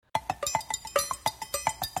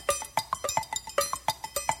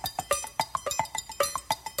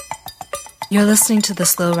You're listening to the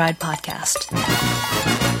Slow Ride Podcast.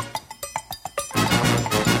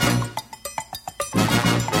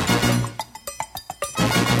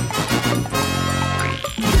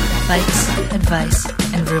 Bikes, advice,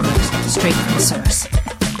 and rumors straight from the source.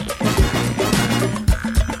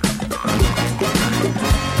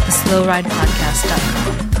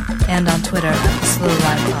 TheSlowRidePodcast.com and on Twitter at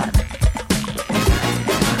SlowRidePod.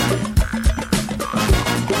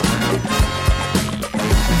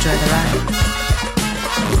 Enjoy the ride.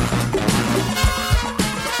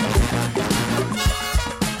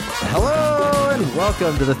 Hello and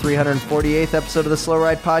welcome to the 348th episode of the Slow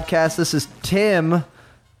Ride Podcast. This is Tim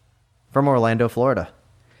from Orlando, Florida.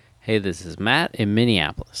 Hey, this is Matt in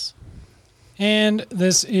Minneapolis. And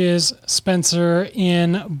this is Spencer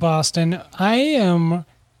in Boston. I am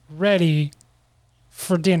ready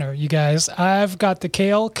for dinner, you guys. I've got the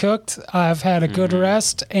kale cooked. I've had a good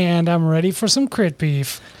rest, and I'm ready for some crit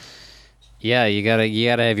beef. Yeah, you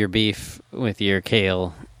gotta have your beef with your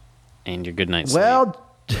kale and your good night's sleep. Well,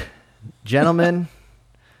 gentlemen,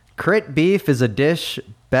 crit beef is a dish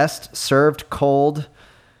best served cold.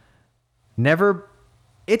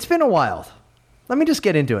 It's been a while. Let me just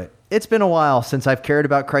get into it. It's been a while since I've cared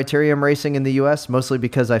about criterium racing in the U.S., mostly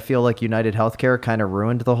because I feel like United Healthcare kind of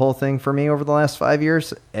ruined the whole thing for me over the last 5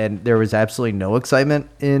 years, and there was absolutely no excitement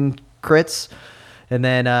in crits. And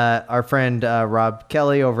then our friend Rob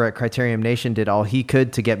Kelly over at Criterium Nation did all he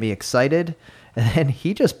could to get me excited, and then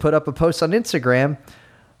he just put up a post on Instagram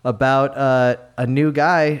about a new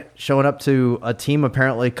guy showing up to a team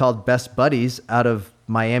apparently called Best Buddies out of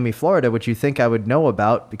Miami, Florida, which you think I would know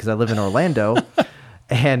about because I live in Orlando.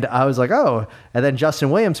 And I was like, oh. And then Justin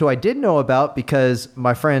Williams, who I did know about because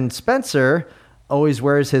my friend Spencer always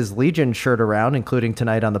wears his Legion shirt around, including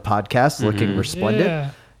tonight on the podcast, looking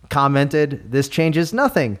resplendent, commented, this changes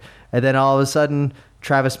nothing. And then all of a sudden,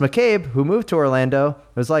 Travis McCabe, who moved to Orlando,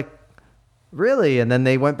 was like, really? And then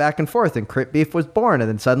they went back and forth, and Crit Beef was born. And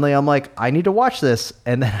then suddenly I'm like, I need to watch this.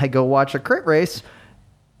 And then I go watch a crit race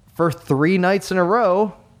for 3 nights in a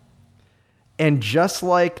row. And just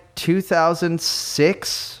like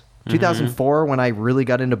 2006, 2004, when I really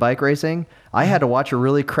got into bike racing, I had to watch a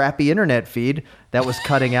really crappy internet feed that was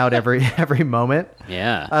cutting out every moment.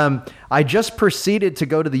 Yeah. I just proceeded to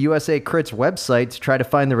go to the USA Crits website to try to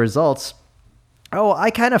find the results. Oh,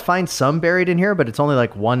 I kind of find some buried in here, but it's only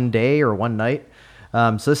like one day or one night.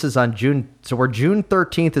 So this is on June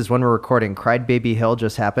 13th is when we're recording. Cried Baby Hill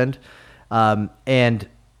just happened. And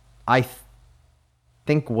I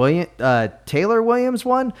think Taylor Williams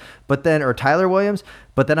won, Tyler Williams,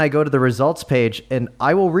 but then I go to the results page and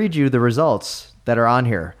I will read you the results that are on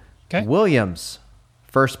here. Okay. Williams,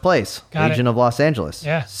 first place, Legion of Los Angeles.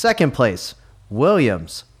 Yeah. Second place,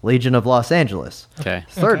 Williams, Legion of Los Angeles. Okay.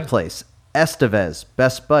 Third place, Estevez,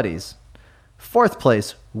 Best Buddies. Fourth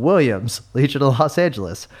place, Williams, Legion of Los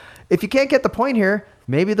Angeles. If you can't get the point here,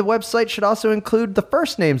 maybe the website should also include the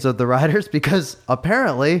first names of the riders because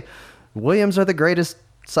apparently Williams are the greatest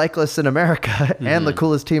cyclists in America and the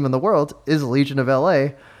coolest team in the world is Legion of LA.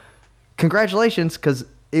 Congratulations, because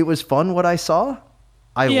it was fun what I saw.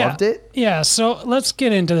 I loved it. Yeah, so let's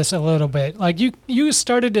get into this a little bit. Like you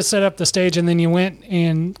started to set up the stage and then you went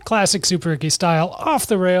in classic Super Rookie style off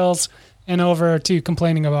the rails and over to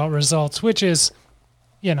complaining about results, which is,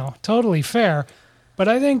 totally fair. But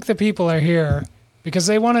I think the people are here because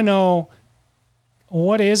they want to know,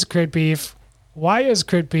 what is crit beef? Why is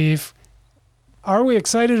crit beef? Are we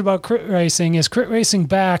excited about crit racing? Is crit racing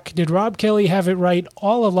back? Did Rob Kelly have it right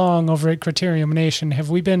all along over at Criterium Nation? Have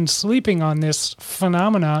we been sleeping on this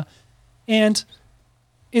phenomena? And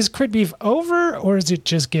is crit beef over or is it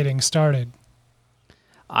just getting started?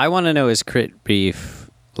 I want to know, is crit beef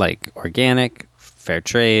like organic, fair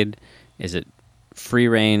trade? Is it free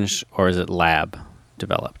range or is it lab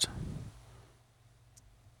developed?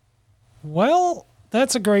 Well,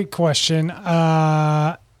 that's a great question.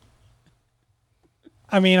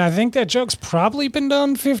 I think that joke's probably been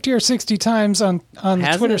done 50 or 60 times on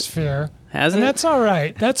the Twitter sphere. Has it? And that's all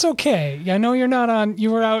right. That's okay. I know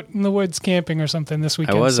you were out in the woods camping or something this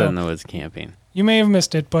weekend. I was in the woods camping. You may have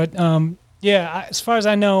missed it, but as far as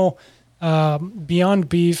I know, Beyond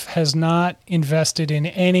Beef has not invested in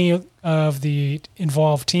any of the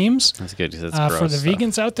involved teams. That's good because it's gross for the stuff.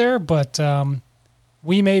 vegans out there, but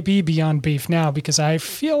we may be Beyond Beef now because I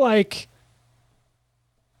feel like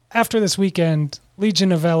after this weekend,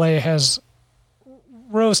 Legion of LA has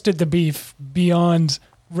roasted the beef beyond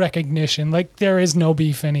recognition. Like, there is no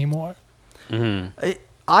beef anymore. Mm-hmm.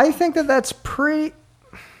 I think that's pretty...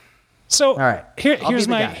 So, all right. here's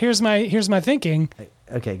my thinking.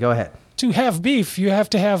 Okay, go ahead. To have beef, you have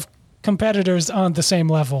to have competitors on the same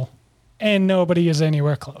level. and nobody is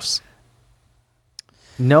anywhere close.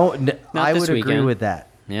 No, I this would agree weekend. with that.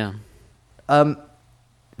 Yeah.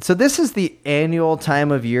 So this is the annual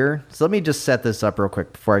time of year. So let me just set this up real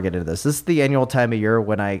quick before I get into this. This is the annual time of year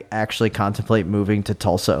when I actually contemplate moving to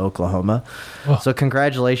Tulsa, Oklahoma. Oh. So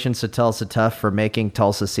congratulations to Tulsa Tough for making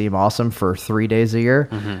Tulsa seem awesome for 3 days a year.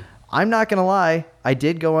 I'm not going to lie. I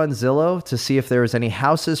did go on Zillow to see if there was any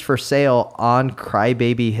houses for sale on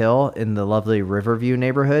Crybaby Hill in the lovely Riverview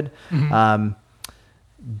neighborhood.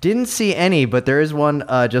 Didn't see any, but there is one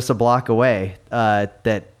just a block away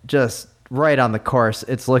that just right on the course.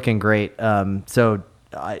 It's looking great. Yeah,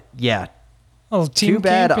 Oh, team Too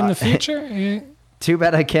bad camp in I- the future? Yeah. too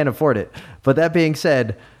bad I can't afford it. But that being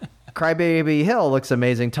said, Crybaby Hill looks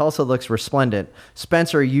amazing. Tulsa looks resplendent.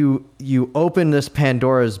 Spencer, you open this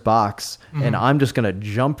Pandora's box, and I'm just going to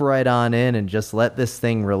jump right on in and just let this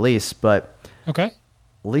thing release. But Okay.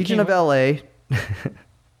 Legion of LA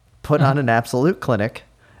put on an absolute clinic.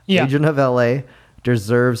 Yeah. Legion of LA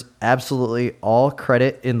deserves absolutely all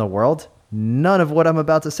credit in the world. None of what I'm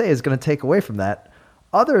about to say is going to take away from that,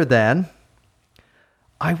 other than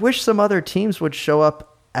I wish some other teams would show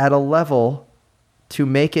up at a level to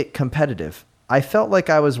make it competitive. I felt like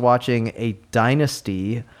I was watching a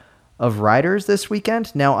dynasty of riders this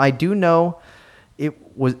weekend. Now, I do know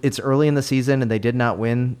it's early in the season and they did not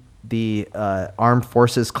win the Armed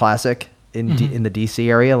Forces Classic in the DC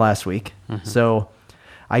area last week. So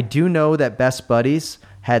I do know that Best Buddies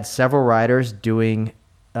had several riders doing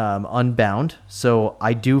Unbound. So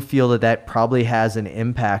I do feel that probably has an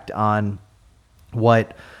impact on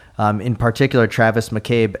what, in particular, Travis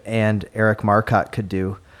McCabe and Eric Marcotte could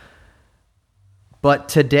do. But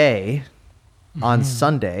today, on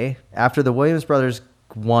Sunday, after the Williams brothers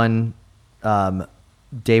won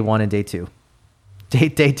day 1 and day 2,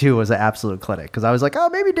 day 2 was an absolute clinic because I was like, oh,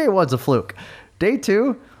 maybe day 1's a fluke. Day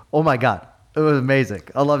 2, oh my God, it was amazing.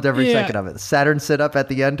 I loved every Yeah. second of it. Saturn sit up at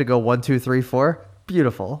the end to go 1, 2, 3, 4.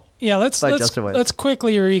 Beautiful. Yeah, let's Justin Wentz. let's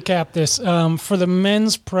quickly recap this. For the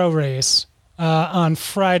men's pro race on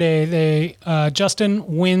Friday, Justin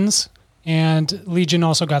wins, and Legion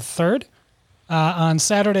also got third. On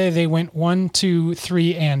Saturday, they went 1, 2,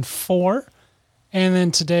 3, and 4, and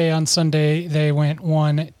then today on Sunday they went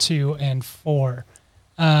 1, 2, and 4.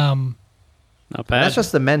 Not bad. That's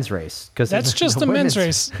just the men's race. That's just the men's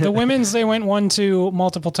race. The women's, they went 1, 2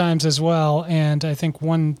 multiple times as well, and I think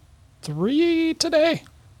 1, 3 today,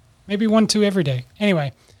 maybe 1, 2 every day.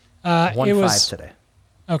 Anyway, 1, it 5 was today.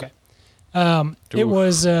 okay. It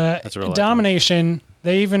was That's a real domination.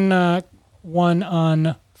 They even won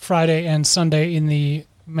on Friday and Sunday in the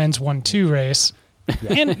men's 1-2 race.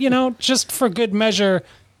 And, just for good measure,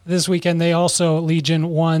 this weekend they also, Legion,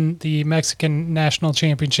 won the Mexican National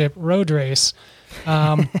Championship road race.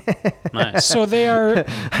 Nice. So they are,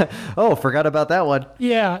 Oh, forgot about that one.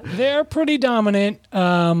 yeah, they're pretty dominant.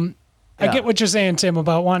 I Yeah. get what you're saying, Tim,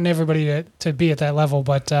 about wanting everybody to be at that level.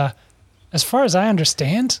 But as far as I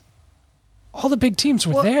understand, all the big teams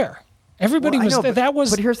were there. Everybody Well, I was know, there. but- That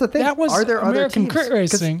was but here's the thing. That was Are there other American teams? crit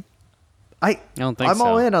 'Cause racing. I don't think I'm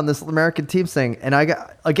all so. in on this American teams thing, and I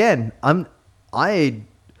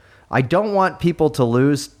don't want people to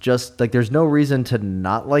lose. Just like there's no reason to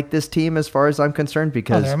not like this team as far as I'm concerned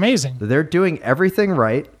because they're amazing. They're doing everything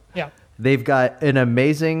right. Yeah. They've got an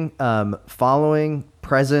amazing following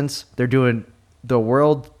presence. They're doing the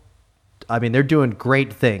world. I mean, they're doing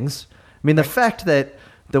great things. I mean, the fact that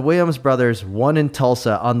the Williams brothers won in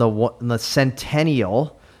Tulsa on the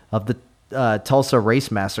centennial of the Tulsa race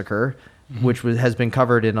massacre, which has been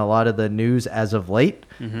covered in a lot of the news as of late,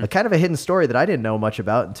 a kind of a hidden story that I didn't know much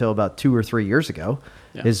about until about 2 or 3 years ago,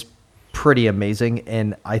 is pretty amazing,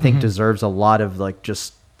 and I think deserves a lot of like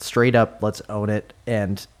just straight up let's own it.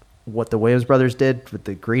 And what the Williams brothers did with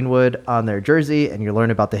the Greenwood on their jersey, and you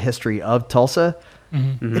learn about the history of Tulsa,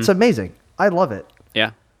 it's amazing. I love it.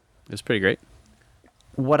 Yeah. It's pretty great.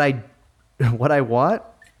 What I want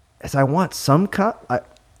is I want some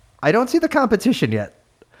I don't see the competition yet.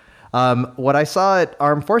 What I saw at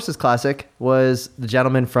Armed Forces Classic was the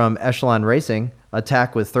gentleman from Echelon Racing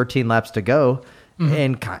attack with 13 laps to go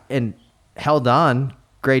and held on.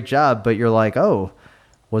 Great job. But you're like, oh,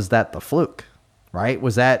 was that the fluke? Right?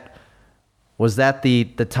 Was that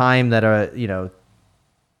the time that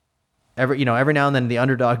every now and then the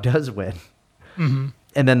underdog does win?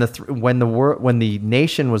 And then when the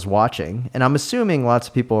nation was watching, and I'm assuming lots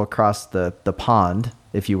of people across the pond,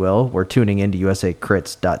 if you will, were tuning into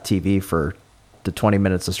USACrits.tv for the 20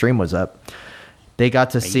 minutes the stream was up. They got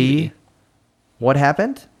to see what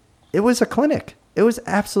happened. It was a clinic. It was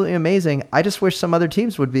absolutely amazing. I just wish some other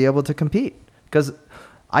teams would be able to compete because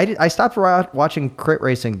I stopped watching crit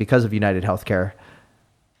racing because of United Healthcare.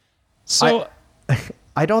 So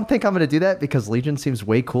I don't think I'm going to do that because Legion seems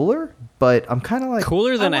way cooler, but I'm kind of like...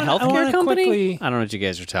 Cooler than a healthcare company? quickly- I don't know what you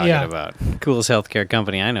guys are talking about. Coolest healthcare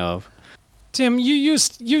company I know of. Tim, you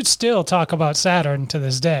still talk about Saturn to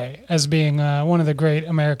this day as being one of the great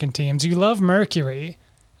American teams. You love Mercury.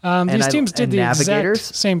 These teams did the exact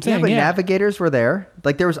same thing. Yeah, but Navigators were there.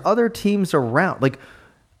 Like, there was other teams around. Like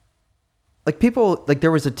people, like,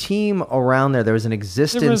 there was a team around there. There was an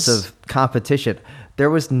existence of competition. There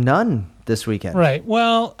was none this weekend. Right.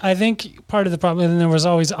 Well, I think part of the problem, and there was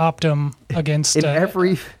always Optum against... in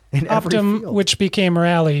every Optum, field. which became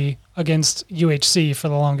Rally against UHC for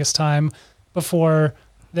the longest time before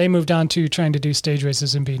they moved on to trying to do stage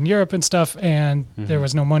races and be in Europe and stuff, and there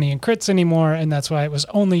was no money in crits anymore, and that's why it was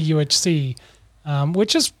only UHC,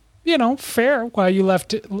 which is, fair why you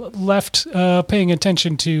left paying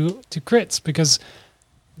attention to crits, because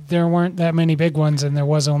there weren't that many big ones and there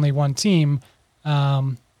was only one team.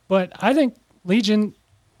 But I think Legion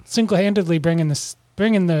single-handedly bringing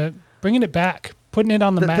it back, putting it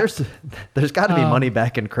on the map. There's got to be money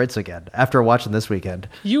back in crits again after watching this weekend.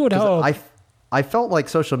 You would hope. I felt like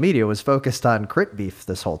social media was focused on crit beef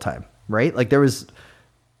this whole time, right? Like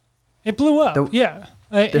it blew up.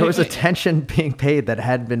 There was attention being paid that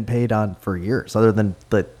hadn't been paid on for years, other than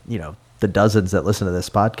the dozens that listen to this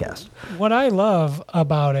podcast. What I love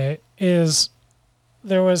about it is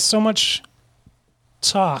there was so much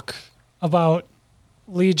talk about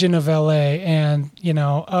Legion of LA and,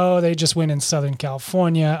 they just win in Southern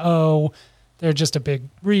California. Oh, they're just a big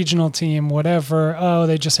regional team, whatever. Oh,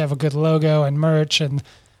 they just have a good logo and merch, and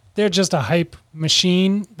they're just a hype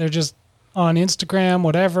machine. They're just on Instagram,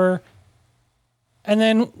 whatever. And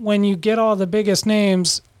then when you get all the biggest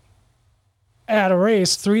names at a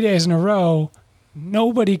race 3 days in a row,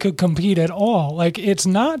 nobody could compete at all. Like, it's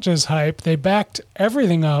not just hype. They backed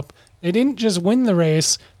everything up. They didn't just win the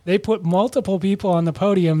race. They put multiple people on the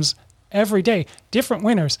podiums every day. Different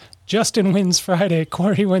winners. Justin wins Friday.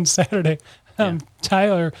 Corey wins Saturday.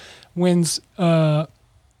 Tyler wins on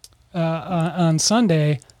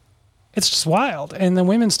Sunday. It's just wild. And the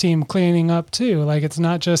women's team cleaning up too. Like, it's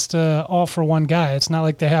not just all for one guy. It's not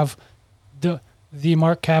like they have the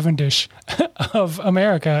Mark Cavendish of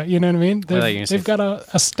America. You know what I mean? They've got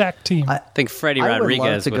a stacked team. I think Freddie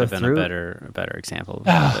Rodriguez would have been a better example.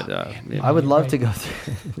 I would love to go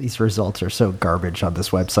through. These results are so garbage on this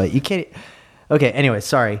website. You can't. Okay. Anyway,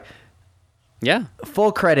 sorry. Yeah.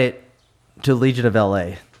 Full credit to Legion of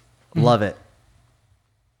LA. Love it.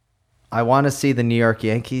 I want to see the New York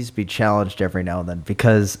Yankees be challenged every now and then,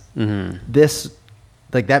 because this,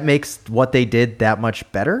 like, that makes what they did that much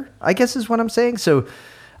better, I guess is what I'm saying. So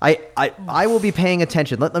I will be paying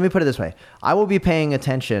attention. Let me put it this way. I will be paying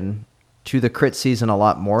attention to the crit season a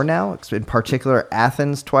lot more now, in particular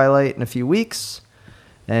Athens Twilight in a few weeks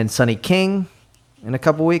and Sunny King in a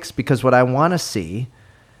couple weeks, because what I want to see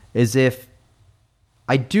is if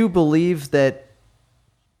I do believe that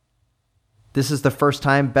this is the first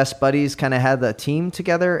time Best Buddies kind of had the team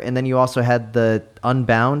together, and then you also had the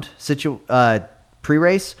Unbound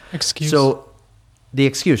pre-race. Excuse. So the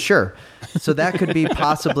excuse, sure. So that could be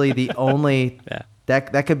possibly the only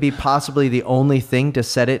that could be possibly the only thing to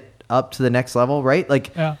set it up to the next level, right?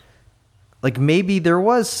 Like maybe there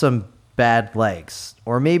was some bad legs,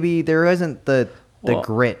 or maybe there isn't the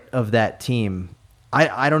grit of that team.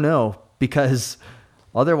 I don't know, because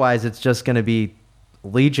otherwise it's just going to be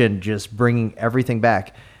Legion just bringing everything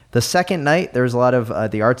back. The second night, there was a lot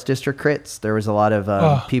of the Arts District crits. There was a lot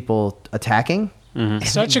of people attacking. Mm-hmm.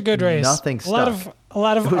 Such a good race. Nothing stuck. A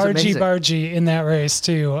lot of argy-bargy in that race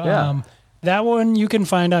too. Yeah. That one you can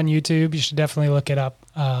find on YouTube. You should definitely look it up.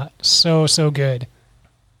 So good.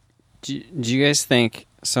 Do you guys think,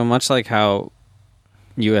 so much like how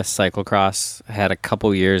U.S. cyclocross had a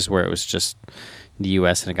couple years where it was just the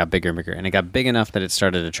U.S. and it got bigger and bigger, and it got big enough that it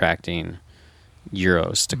started attracting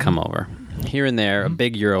Euros to come over. Here and there, a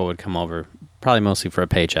big Euro would come over, probably mostly for a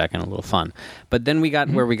paycheck and a little fun. But then we got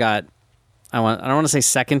where we got, I don't want to say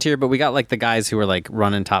second tier, but we got like the guys who were like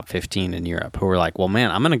running top 15 in Europe, who were like, well,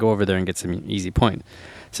 man, I'm going to go over there and get some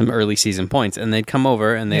early season points. And they'd come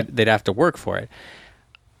over and they'd have to work for it.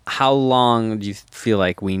 How long do you feel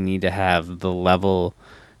like we need to have the level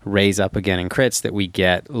raise up again in crits that we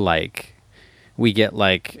get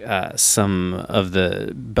some of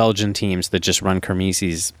the Belgian teams that just run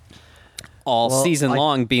Kermeses all season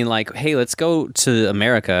long, being like, hey, let's go to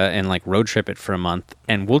America and like road trip it for a month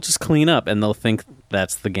and we'll just clean up, and they'll think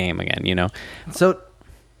that's the game again, you know? So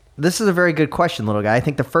this is a very good question, little guy. I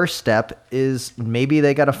think the first step is maybe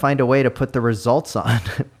they got to find a way to put the results on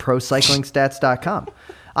procyclingstats.com.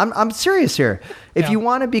 I'm serious here. If Yeah. you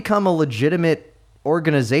want to become a legitimate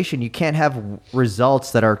organization, you can't have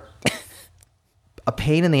results that are a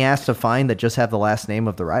pain in the ass to find that just have the last name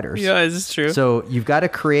of the riders. Yeah, it's true. So you've got to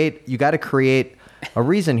create a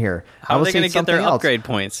reason here. How are they going to get their upgrade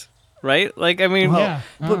points? Right? Like, I mean, Yeah.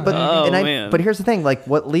 But here's the thing: like,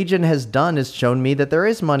 what Legion has done is shown me that there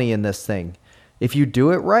is money in this thing. If you do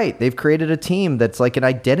it right, they've created a team that's like an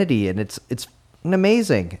identity, and it's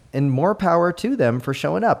amazing. And more power to them for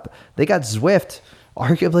showing up. They got Zwift,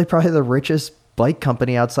 arguably probably the richest bike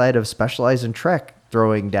company outside of Specialized and Trek,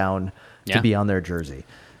 throwing down to be on their jersey.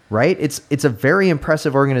 Right? It's a very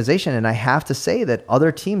impressive organization, and I have to say that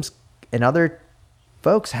other teams and other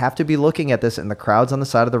folks have to be looking at this, and the crowds on the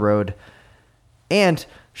side of the road. And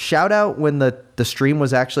shout out when the stream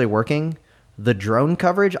was actually working, the drone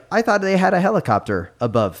coverage, I thought they had a helicopter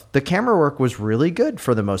above. The camera work was really good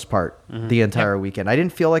for the most part the entire weekend. I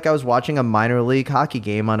didn't feel like I was watching a minor league hockey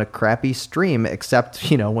game on a crappy stream, except,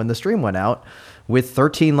 when the stream went out with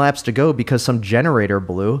 13 laps to go because some generator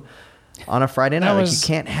blew on a Friday night. You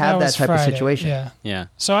can't have that type of situation. Yeah.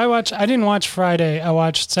 So I didn't watch Friday. I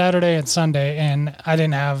watched Saturday and Sunday, and I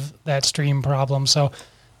didn't have that stream problem. So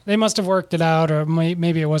they must have worked it out, or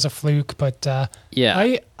maybe it was a fluke. But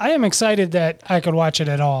I am excited that I could watch it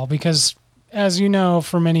at all because, as you know,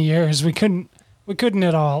 for many years we couldn't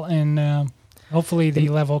at all, and hopefully the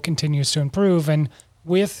level continues to improve. And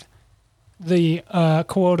with the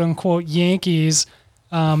quote unquote Yankees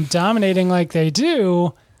dominating like they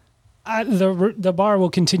do, the bar will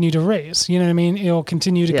continue to raise. You know what I mean? It'll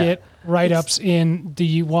continue to get write-ups in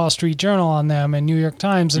the Wall Street Journal on them and New York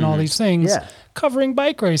Times and all these things covering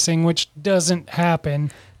bike racing, which doesn't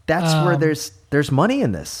happen. That's where there's money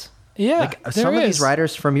in this. Yeah, like some of these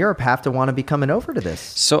riders from Europe have to want to be coming over to this.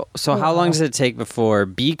 So how long does it take before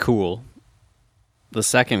Be Cool, the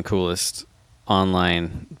second coolest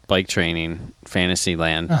online bike training fantasy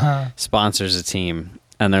land, sponsors a team?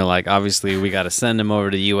 And they're like, obviously, we got to send them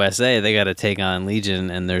over to USA. They got to take on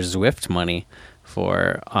Legion and their Zwift money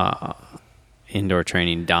for indoor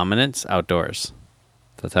training dominance outdoors.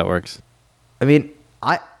 That's how it works. I mean,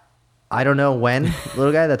 I don't know when,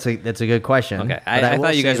 little guy. That's a good question. Okay, I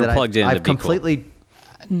thought you guys were plugged in. I've completely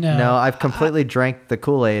I've completely drank the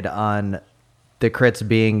Kool-Aid on the crits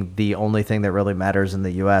being the only thing that really matters in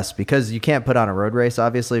the U.S. because you can't put on a road race,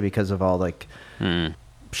 obviously, because of all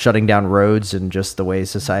shutting down roads and just the way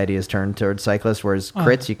society has turned towards cyclists. Whereas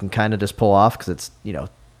crits, you can kind of just pull off because it's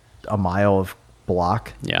a mile of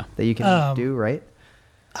block that you can do, right?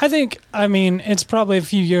 I mean, it's probably a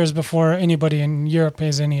few years before anybody in Europe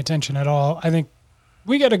pays any attention at all. I think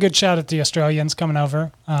we got a good shot at the Australians coming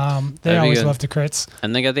over. They always love the crits.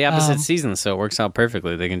 And they got the opposite season, so it works out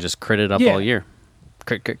perfectly. They can just crit it up all year.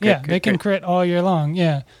 Crit, they can crit all year long,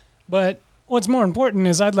 But what's more important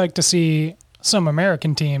is I'd like to see some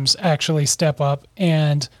American teams actually step up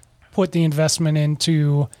and put the investment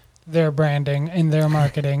into their branding and their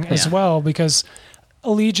marketing as well, because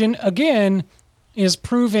Allegiant, again, is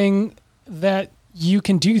proving that you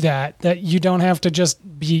can do that you don't have to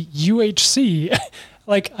just be UHC.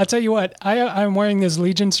 Like, I'll tell you what, I'm wearing this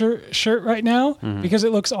Legion shirt right now because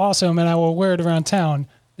it looks awesome and I will wear it around town.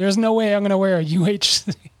 There's no way I'm going to wear a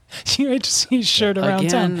UHC shirt around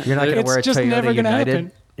town. You're not going to wear a just never Toyota gonna United?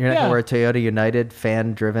 happen. You're not going to wear a Toyota United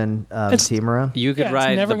fan-driven team around? You could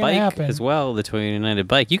ride the bike as well, the Toyota United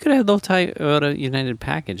bike. You could have the Toyota United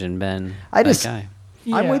package and been that guy.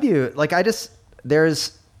 I'm with you. Like,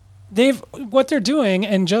 what they're doing,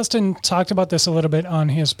 and Justin talked about this a little bit on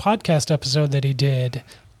his podcast episode that he did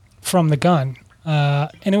from the gun,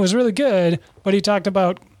 and it was really good, but he talked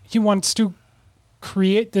about he wants to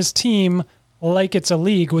create this team like it's a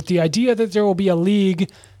league, with the idea that there will be a league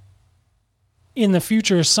in the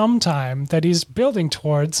future sometime that he's building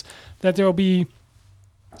towards, that there will be,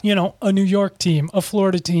 a New York team, a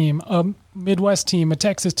Florida team, a Midwest team, a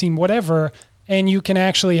Texas team, whatever, and you can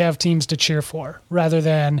actually have teams to cheer for rather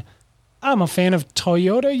than, I'm a fan of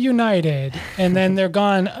Toyota United, and then they're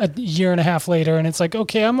gone a year and a half later, and it's like,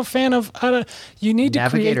 okay, I'm a fan of, you need to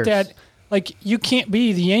create that, like, you can't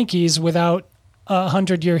be the Yankees without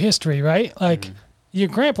 100-year history, right? Like, your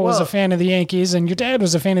grandpa was a fan of the Yankees, and your dad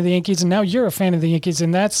was a fan of the Yankees, and now you're a fan of the Yankees,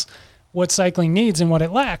 and that's what cycling needs and what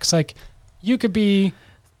it lacks. Like, you could be...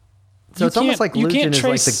 So it's almost like Legion is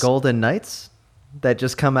like the Golden Knights that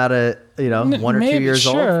just come out of, 1 or 2 years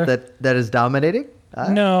old that is dominating?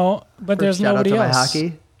 No, but there's nobody else. Shout out to my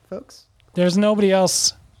hockey folks. There's nobody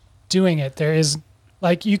else doing it. There is,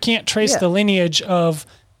 like, you can't trace the lineage of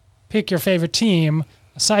pick your favorite team,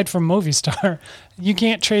 aside from Movistar. You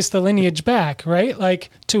can't trace the lineage back, right? Like,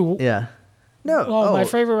 to No. Well, my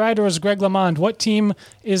favorite rider was Greg LeMond. What team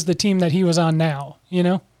is the team that he was on now? You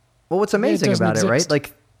know? Well, what's amazing about it, right?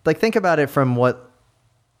 Like think about it from what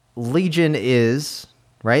Legion is,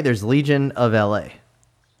 right? There's Legion of LA.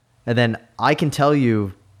 And then I can tell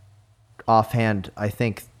you offhand, I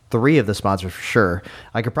think 3 of the sponsors for sure.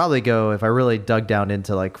 I could probably go, if I really dug down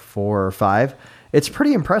into like 4 or 5, it's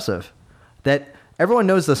pretty impressive that everyone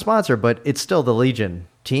knows the sponsor, but it's still the Legion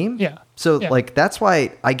team. Yeah. So Yeah. like, that's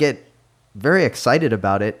why I get very excited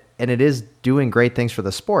about it, and it is doing great things for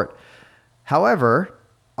the sport. However,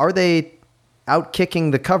 are they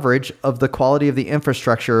outkicking the coverage of the quality of the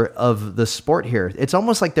infrastructure of the sport here? It's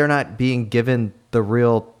almost like they're not being given the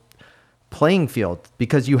real playing field,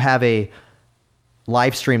 because you have a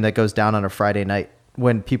live stream that goes down on a Friday night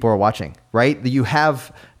when people are watching, right? You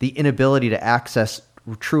have the inability to access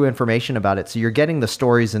true information about it. So you're getting the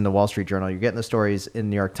stories in the Wall Street Journal, you're getting the stories in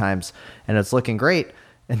New York Times, and it's looking great,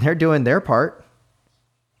 and they're doing their part.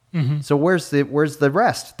 Mm-hmm. So where's the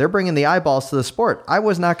rest? They're bringing the eyeballs to the sport. I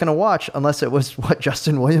was not going to watch unless it was what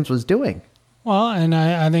Justin Williams was doing. Well, and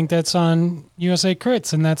I think that's on USA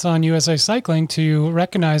Crits, and that's on USA Cycling to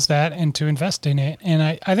recognize that and to invest in it. And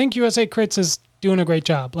I think USA Crits is doing a great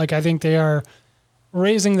job. Like, I think they are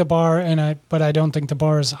raising the bar, but I don't think the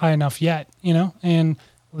bar is high enough yet, you know? And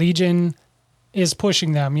Legion is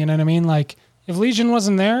pushing them, you know what I mean? Like, if Legion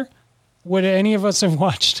wasn't there, would any of us have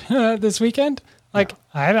watched this weekend? Like,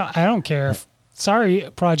 no. I don't care. Sorry,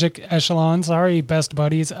 Project Echelon. Sorry, Best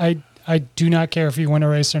Buddies. I do not care if you win a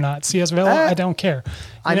race or not. CS Villa, I don't care.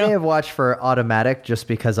 I may have watched for Automatic just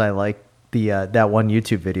because I like the that one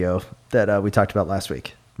YouTube video that we talked about last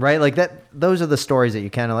week. Right? Like that. Those are the stories that you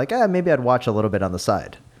kind of like, maybe I'd watch a little bit on the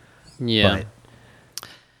side. Yeah. But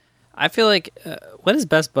I feel like, what is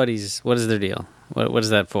Best Buddies? What is their deal? What is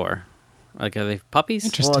that for? Like, are they puppies?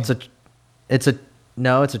 Interesting. Well,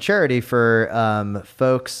 it's a charity for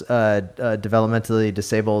folks, developmentally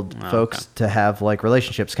disabled folks to have like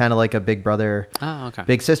relationships, kind of like a Big Brother,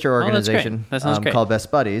 Big Sister organization that sounds great. called Best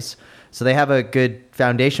Buddies. So they have a good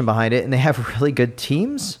foundation behind it, and they have really good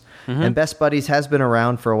teams. Mm-hmm. And Best Buddies has been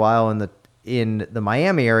around for a while in the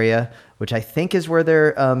Miami area, which I think is where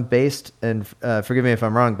they're based. And forgive me if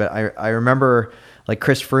I'm wrong, but I remember like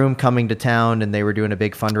Chris Froome coming to town, and they were doing a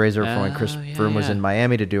big fundraiser for when Chris Froome was in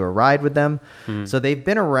Miami to do a ride with them. Mm. So they've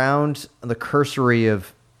been around the cursory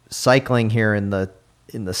of cycling here in the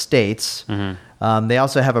States. Mm-hmm. They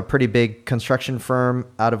also have a pretty big construction firm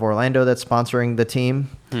out of Orlando that's sponsoring the team.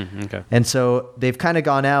 Okay. And so they've kind of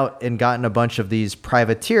gone out and gotten a bunch of these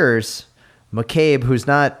privateers. McCabe, who's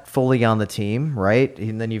not fully on the team, right?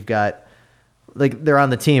 And then you've got like they're on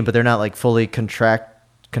the team, but they're not like fully contract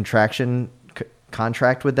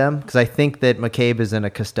with them, because I think that McCabe is in a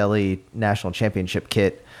Castelli National Championship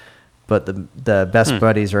kit, but the Best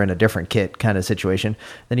Buddies are in a different kit kind of situation.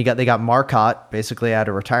 Then they got Marcotte basically out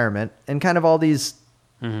of retirement, and kind of all these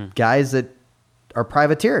guys that are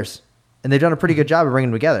privateers, and they've done a pretty good job of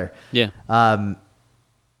bringing them together. Yeah.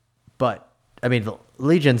 But I mean, the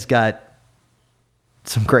Legion's got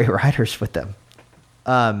some great riders with them.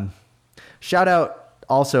 Shout out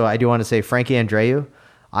also, I do want to say Frankie Andreu.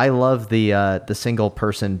 I love the single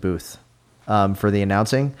person booth for the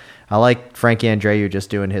announcing. I like Frankie Andreu just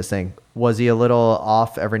doing his thing. Was he a little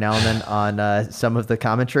off every now and then on some of the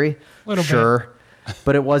commentary? Sure.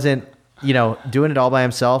 But it wasn't, doing it all by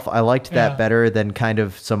himself. I liked that better than kind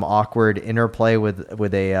of some awkward interplay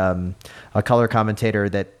with a color commentator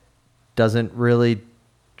that doesn't really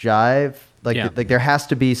jive. Like there has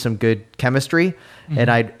to be some good chemistry. Mm-hmm.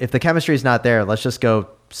 And if the chemistry is not there, let's just go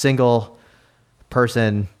single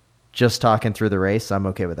person just talking through the race. I'm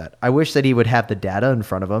okay with that. I wish that he would have the data in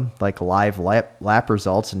front of him, like live lap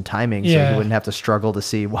results and timing, so he wouldn't have to struggle to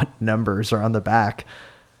see what numbers are on the back,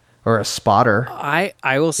 or a spotter. I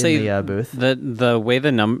will say the booth. The way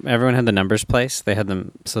everyone had the numbers placed, they had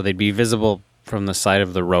them so they'd be visible from the side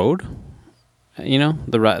of the road.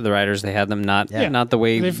 The riders, they had them not the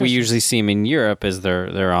way we usually see them in Europe, is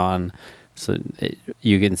they're on, so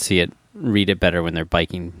you can see it. Read it better when they're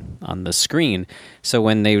biking on the screen. So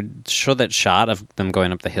when they show that shot of them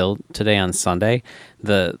going up the hill today on Sunday,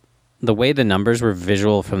 the way the numbers were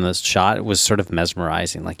visual from this shot was sort of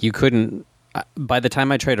mesmerizing. Like you couldn't. By the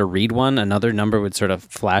time I tried to read one, another number would sort of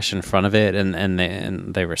flash in front of it,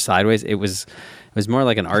 and they were sideways. It was more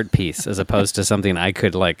like an art piece as opposed to something I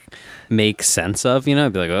could like make sense of.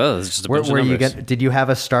 I'd be like, oh, it's just a bunch of numbers. Did you have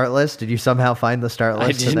a start list? Did you somehow find the start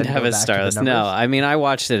list? I didn't have a start list. No, I mean I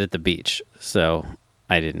watched it at the beach, so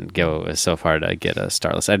I didn't go so far to get a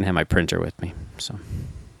start list. I didn't have my printer with me, so.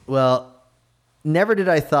 Well, never did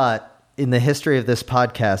I thought in the history of this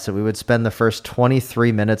podcast that we would spend the first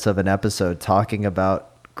 23 minutes of an episode talking about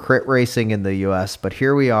crit racing in the U.S., but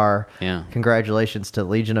here we are. Yeah. Congratulations to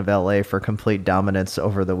Legion of LA for complete dominance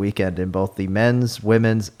over the weekend in both the men's,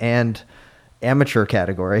 women's, and amateur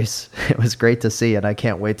categories. It was great to see, and I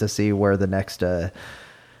can't wait to see where the next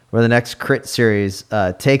crit series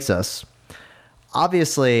takes us.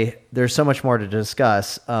 Obviously, there's so much more to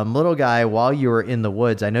discuss. Little guy, while you were in the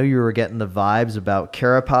woods, I know you were getting the vibes about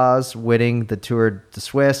Carapaz winning the Tour de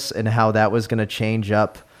Suisse and how that was going to change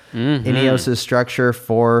up Ineos' structure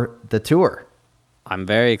for the Tour. I'm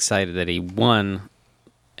very excited that he won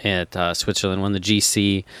at Switzerland, won the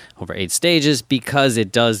GC over 8 stages, because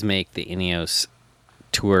it does make the Ineos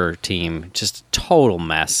Tour team just a total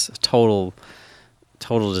mess, total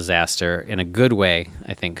disaster in a good way,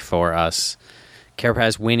 I think, for us.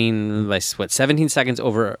 Carapaz winning by 17 seconds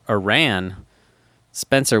over Iran.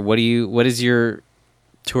 Spencer, what is your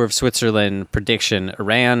Tour of Switzerland prediction?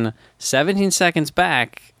 Iran 17 seconds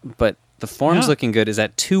back, but the form's looking good. Is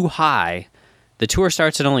that too high? The Tour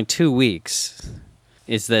starts in only 2 weeks.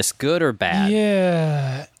 Is this good or bad?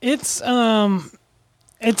 Yeah, it's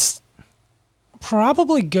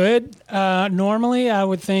probably good. Normally, I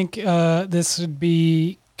would think this would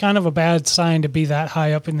be kind of a bad sign to be that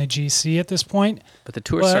high up in the GC at this point. But the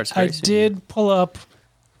Tour starts very soon. I did pull up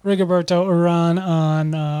Rigoberto Urán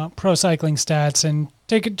on Pro Cycling Stats and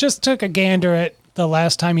took a gander at the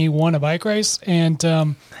last time he won a bike race, and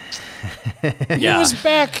he was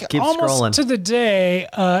back almost to the day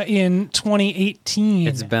in 2018.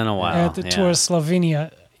 It's been a while at the Tour of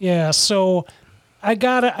Slovenia. Yeah, so I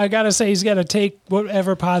gotta say he's got to take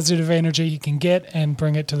whatever positive energy he can get and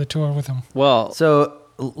bring it to the Tour with him. Well, so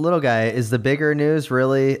little guy, is the bigger news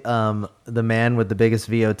really the man with the biggest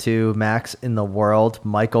VO2 max in the world,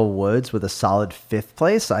 Michael Woods, with a solid 5th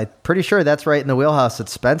place? I'm pretty sure that's right in the wheelhouse that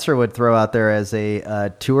Spencer would throw out there as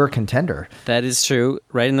a Tour contender. that is true.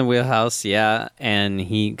 Right in the wheelhouse, yeah. And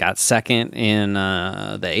he got second in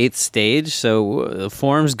the 8th stage, so the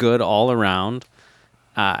form's good all around.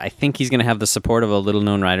 I think he's going to have the support of a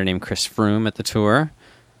little-known rider named Chris Froome at the Tour,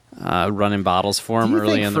 running bottles for him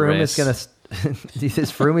early in the race.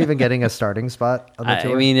 Is Froome even getting a starting spot on the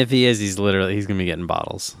Tour? I mean, if he is, he's going to be getting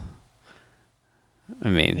bottles. I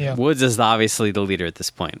mean, Woods is obviously the leader at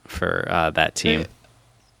this point for that team.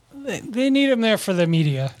 They need him there for the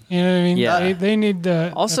media. You know what I mean? Yeah. They need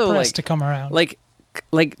the press to come around. Like,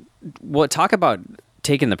 talk about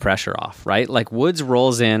taking the pressure off, right? Like, Woods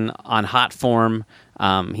rolls in on hot form.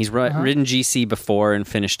 He's ridden GC before and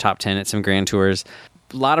finished top 10 at some Grand Tours.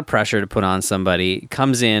 A lot of pressure to put on somebody.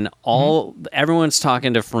 Comes in, everyone's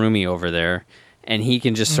talking to Froome over there, and he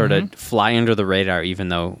can just sort of fly under the radar, even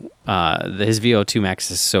though his VO2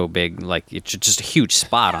 max is so big. Like, it's just a huge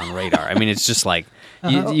spot on radar. I mean, it's just like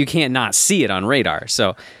you can't not see it on radar.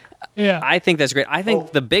 So yeah, I think that's great. I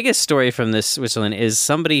think the biggest story from this Switzerland is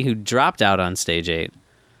somebody who dropped out on stage 8,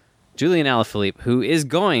 Julian Alaphilippe, who is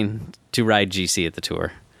going to ride GC at the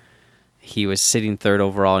Tour. He was sitting 3rd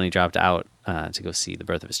overall, and he dropped out to go see the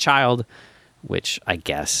birth of his child, which I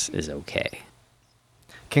guess is okay.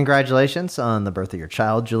 Congratulations on the birth of your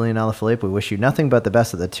child, Julian Alaphilippe. We wish you nothing but the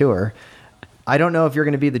best of the Tour. I don't know if you're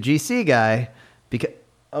going to be the GC guy because...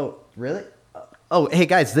 Oh, really? Oh, hey,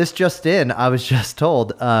 guys, this just in. I was just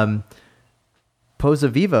told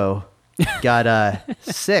Pozzovivo got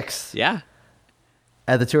 6th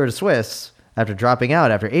at the Tour de Suisse after dropping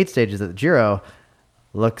out after 8 stages at the Giro.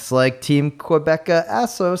 Looks like Team Quebeca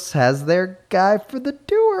Assos has their guy for the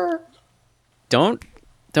Tour. Don't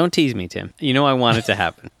tease me, Tim. You know I want it to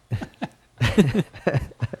happen.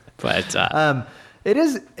 But it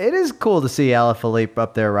is cool to see Alaphilippe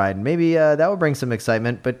up there riding. Maybe that would bring some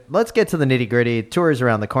excitement. But let's get to the nitty gritty. Tour's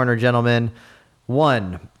around the corner, gentlemen.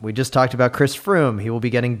 1, we just talked about Chris Froome. He will be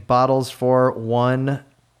getting bottles for 1.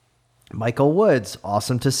 Michael Woods,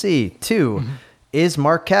 awesome to see. 2, is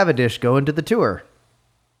Mark Cavendish going to the Tour?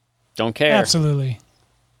 Don't care. Absolutely.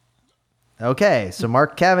 Okay, so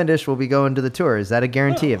Mark Cavendish will be going to the Tour. Is that a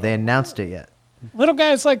guarantee? Have they announced it yet? Little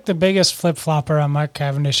guy's like the biggest flip-flopper on Mark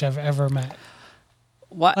Cavendish I've ever met.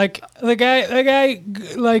 What? Like, the guy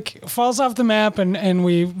like falls off the map, and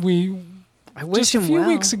we I wish just a few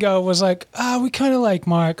weeks ago was like, we kind of like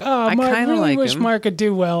Mark. I kinda really like wish him. Mark could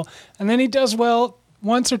do well. And then he does well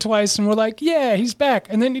once or twice, and we're like, yeah, he's back.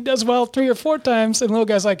 And then he does well 3 or 4 times, and little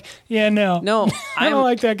guy's like, yeah, no. No, I don't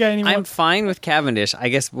like that guy anymore. I'm fine with Cavendish. I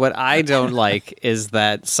guess what I don't like is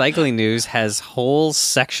that Cycling News has whole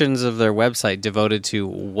sections of their website devoted to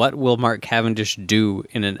what will Mark Cavendish do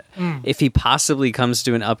if he possibly comes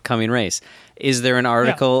to an upcoming race. Is there an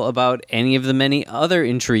article about any of the many other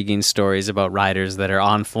intriguing stories about riders that are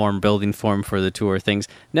on form, building form for the Tour things?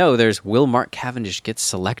 No, there's will Mark Cavendish get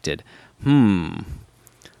selected?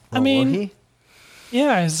 I mean, will he?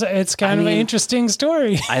 yeah, it's kind of an interesting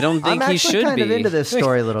story. I don't think I'm he actually should kind be. of into this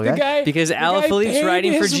story, little guy. Because Alaphilippe's paid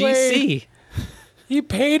riding for his GC. He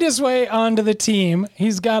paid his way onto the team.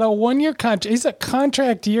 He's got a 1-year contract. He's a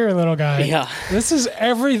contract year, little guy. Yeah. This is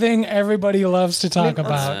everything everybody loves to talk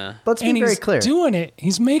about. Let's be and very he's clear. doing it.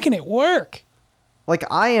 He's making it work. Like,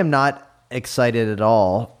 I am not excited at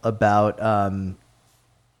all about,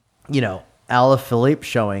 Alaphilippe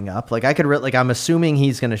showing up. Like, I'm assuming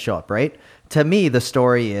he's going to show up, right? To me, the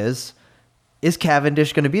story is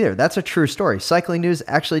Cavendish going to be there? That's a true story. Cycling News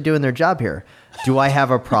actually doing their job here. Do I have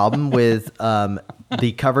a problem with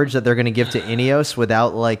the coverage that they're going to give to Ineos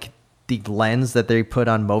without, like, the lens that they put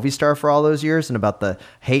on Movistar for all those years, and about the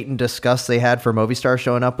hate and disgust they had for Movistar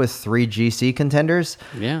showing up with 3 GC contenders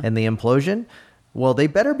and the implosion? Well, they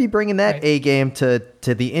better be bringing that A game to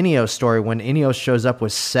the Ineos story when Ineos shows up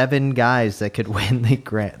with 7 guys that could win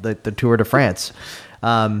the Tour de France.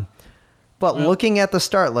 But looking at the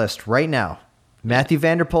start list right now, Mathieu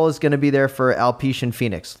van der Poel is going to be there for Alpecin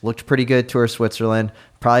Phoenix. Looked pretty good, Tour of Switzerland.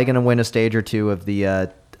 Probably going to win a stage or 2 of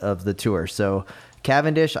the Tour. So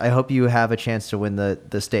Cavendish, I hope you have a chance to win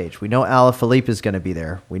the stage. We know Alaphilippe is going to be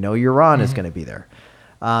there. We know Uran is going to be there.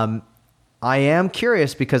 I am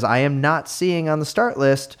curious because I am not seeing on the start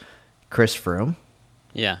list Chris Froome.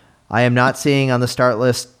 Yeah. I am not seeing on the start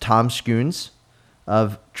list Tom Schoons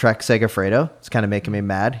of Trek Segafredo. It's kind of making me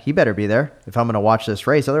mad. He better be there if I'm going to watch this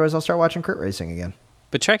race. Otherwise, I'll start watching crit racing again.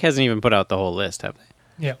 But Trek hasn't even put out the whole list, have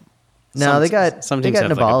they? Yeah. No, they got have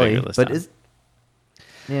Nibali, like a but list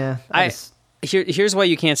here's why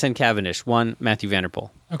you can't send Cavendish. 1, Mathieu van der Poel.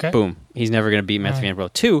 Okay. Boom. He's never going to beat Mathieu van der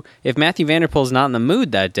Poel. 2, if Mathieu van der Poel's not in the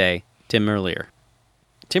mood that day, Tim Merlier.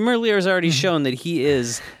 Tim Merlier has already shown that he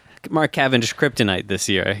is Mark Cavendish kryptonite this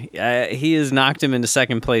year. He has knocked him into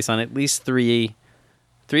second place on at least 3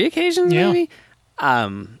 occasions, maybe.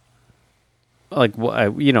 You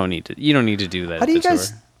don't need to do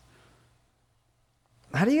that.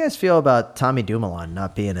 How do you guys feel about Tommy Dumoulin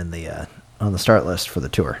not being in the on the start list for the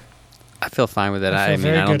Tour? I feel fine with that. I feel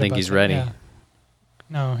very don't good think about he's that, ready. yeah.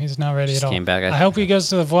 No, he's not ready Just at all. came back. I hope he goes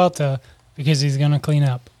to the Vuelta because he's going to clean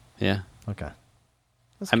up. Yeah. Okay.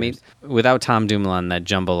 I mean, without Tom Dumoulin, that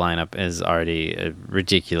jumbo lineup is already a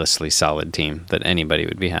ridiculously solid team that anybody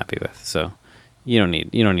would be happy with. So you don't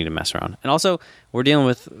need to mess around. And also, we're dealing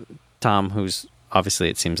with Tom, who's obviously,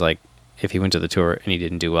 it seems like if he went to the Tour and he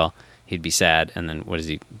didn't do well, he'd be sad. And then what does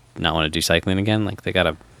he not want to do cycling again? Like, they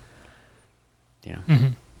gotta,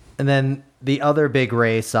 And then the other big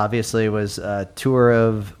race, obviously, was Tour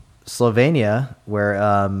of Slovenia,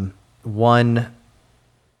 where one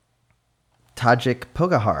Tadej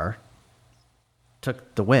Pogacar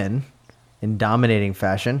took the win in dominating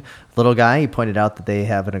fashion. Little guy, he pointed out that they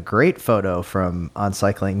have a great photo from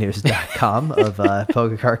oncyclingnews.com of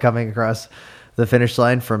Pogacar coming across the finish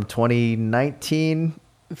line from 2019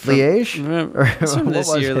 Liège. From What this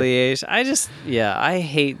was year, it? Liège. I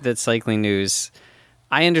hate that Cycling News.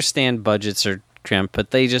 I understand budgets are cramped,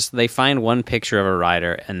 but they find one picture of a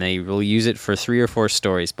rider and they will use it for 3 or 4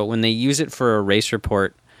 stories. But when they use it for a race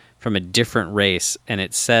report from a different race and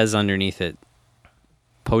it says underneath it,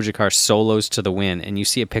 Pogacar solos to the win, and you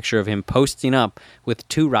see a picture of him posting up with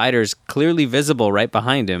 2 riders clearly visible right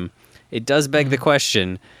behind him, it does beg the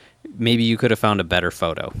question, maybe you could have found a better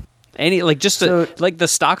photo. The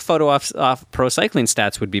stock photo off Pro Cycling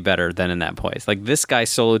Stats would be better than in that place. Like, this guy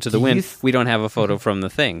soloed to the win. We don't have a photo from the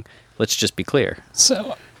thing. Let's just be clear.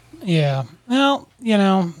 So, yeah. Well,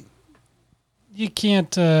 you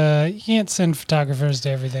can't send photographers to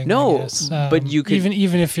everything. No, I guess. but you could,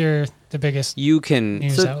 even if you're the biggest. You can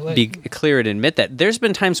news outlet. be clear and admit that. There's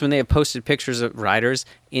been times when they have posted pictures of riders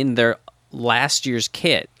in their last year's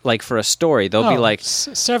kit, like for a story. They'll be like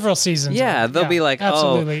several seasons. Yeah, they'll be like,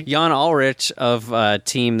 absolutely. Jan Ulrich of a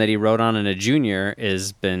team that he rode on in a junior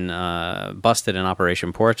has been busted in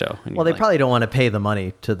Operation Porto. And Well, they probably don't want to pay the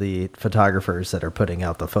money to the photographers that are putting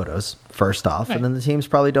out the photos, first off. Right. And then the teams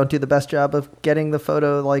probably don't do the best job of getting the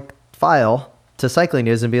photo file to Cycling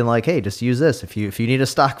News and being like, hey, just use this. If you need a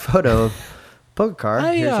stock photo of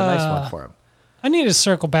Pogacar, here's a nice one for him. I need to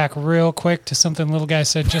circle back real quick to something little guy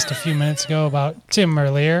said just a few minutes ago about Tim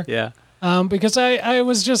Merlier. Yeah. because I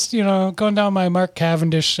was just, going down my Mark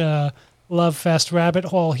Cavendish love fest rabbit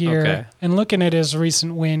hole here and looking at his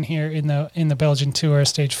recent win here in the Belgian Tour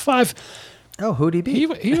Stage 5. Oh, who'd he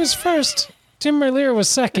beat? He was first. Tim Merlier was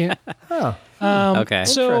second. Oh, Okay.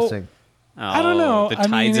 So interesting. I don't know. The I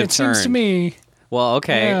mean, tides have it seems to turned. me. Well,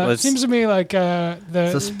 okay. It seems to me like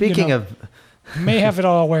So speaking of may have it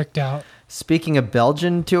all worked out. Speaking of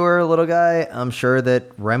Belgian Tour, little guy, I'm sure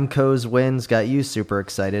that Remco's wins got you super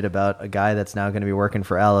excited about a guy that's now going to be working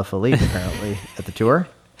for Alaphilippe apparently at the Tour.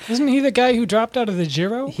 Isn't he the guy who dropped out of the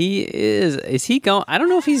Giro? He is. Is he going? I don't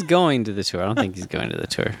know if he's going to the Tour. I don't think he's going to the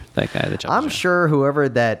Tour. That guy that I'm sure whoever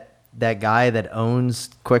that guy that owns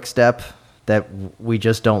Quick Step that we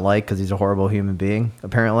just don't like because he's a horrible human being,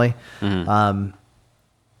 apparently,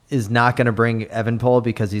 is not going to bring Evenepoel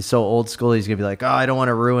because he's so old school. He's going to be like, oh, I don't want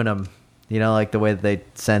to ruin him. Like the way that they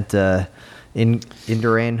sent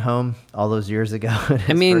Indurain home all those years ago in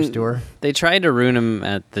his first tour. They tried to ruin him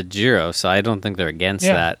at the Giro, so I don't think they're against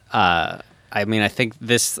that. I think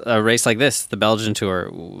a race like this, the Belgian Tour,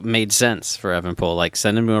 made sense for Evenepoel. Like,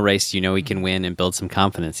 send him to a race he can win and build some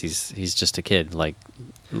confidence. He's just a kid. Like,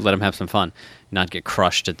 let him have some fun, not get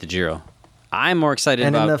crushed at the Giro. I'm more excited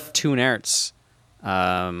about Toon Aerts,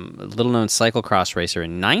 a little-known cyclocross racer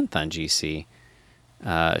in 9th on GC.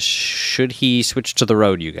 Should he switch to the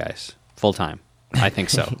road, you guys, full time? I think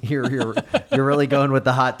so. You're really going with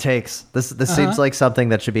the hot takes. This seems like something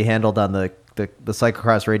that should be handled on the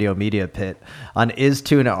cyclocross radio media pit. Is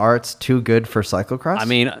Toon Aerts too good for cyclocross? I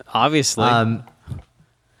mean, obviously.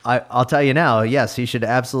 I'll tell you now. Yes, he should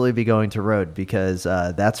absolutely be going to road because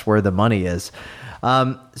that's where the money is.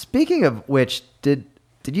 Speaking of which,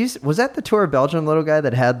 was that the Tour of Belgium little guy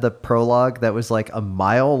that had the prologue that was like a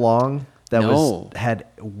mile long? That had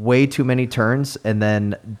way too many turns, and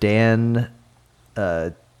then Dan,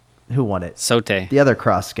 who won it? Sote, the other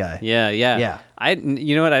cross guy. Yeah.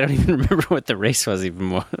 You know what? I don't even remember what the race was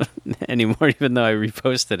anymore, even though I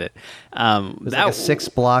reposted it. It was like a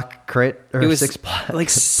 6-block crit, or it was 6-block like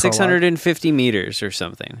 650 meters or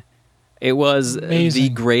something. It was the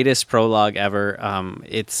greatest prologue ever.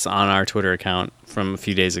 It's on our Twitter account from a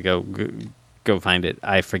few days ago. Go find it.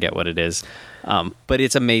 I forget what it is. But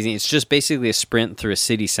it's amazing. It's just basically a sprint through a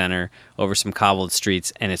city center over some cobbled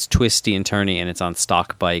streets, and it's twisty and turny, and it's on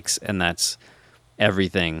stock bikes, and that's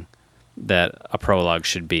everything that a prologue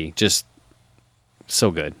should be. Just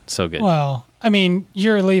so good. So good. Well, I mean,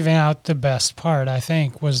 you're leaving out the best part, I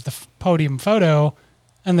think, was the podium photo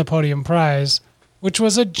and the podium prize, which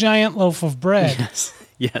was a giant loaf of bread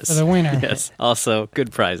Yes. for the winner. Yes. Also,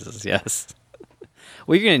 good prizes. Yes.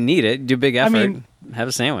 Well, you're going to need it. Do a big effort. I mean, have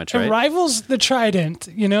a sandwich, it right? rivals the Trident.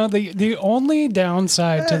 The only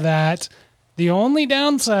downside to that, the only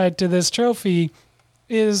downside to this trophy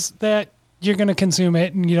is that you're going to consume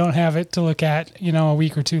it and you don't have it to look at, a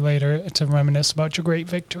week or two later to reminisce about your great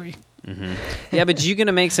victory. Mm-hmm. Yeah, but you're going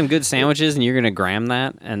to make some good sandwiches and you're going to gram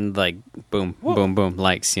that and boom, boom,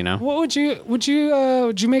 likes, What would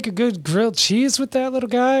you make a good grilled cheese with that little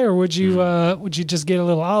guy, or would you just get a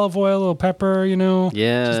little olive oil, a little pepper,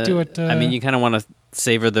 Yeah. Just do it. I mean, you kind of want to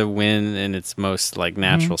savor the win in its most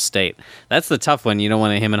natural state. That's the tough one. You don't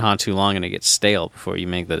want to hem and haw too long and it gets stale before you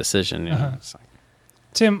make the decision.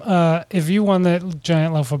 Tim, if you won that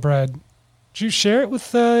giant loaf of bread, would you share it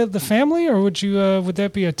with the family, or would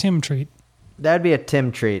that be a Tim treat? That'd be a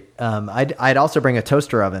Tim treat. I'd also bring a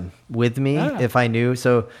toaster oven with me if I knew.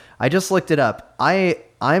 So I just looked it up.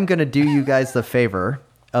 I'm going to do you guys the favor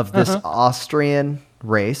of this Austrian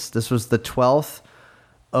race. This was the 12th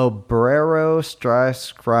Obrero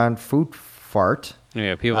Straßkran Foodfahrt.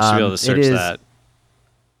 Yeah, people should be able to search that.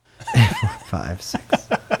 5, 6.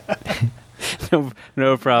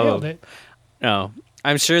 No problem. Nailed it. No.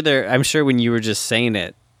 I'm sure when you were just saying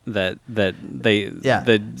it that they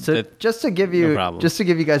just to give you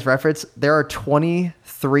guys reference, there are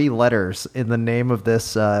 23 letters in the name of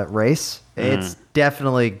this race. It's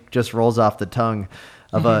definitely just rolls off the tongue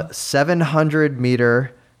of a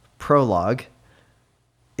 700-meter prologue.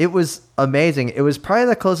 It was amazing. It was probably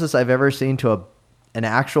the closest I've ever seen to an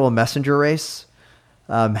actual messenger race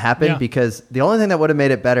happen, because the only thing that would have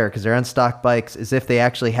made it better, because they're on stock bikes, is if they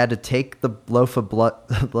actually had to take the loaf of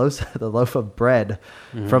bread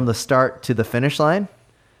from the start to the finish line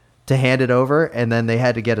to hand it over, and then they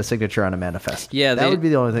had to get a signature on a manifest. Yeah, that would be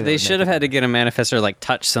the only thing. They should have had to get a manifest or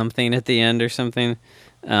touch something at the end or something.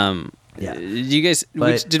 You guys,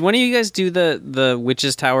 did one of you guys do the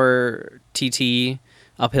Witches Tower TT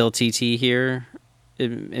uphill TT here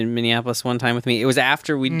in Minneapolis one time with me? It was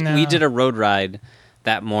after we did a road ride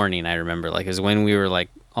that morning. I remember, it was when we were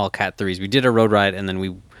all Cat 3s. We did a road ride, and then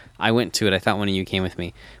I went to it. I thought one of you came with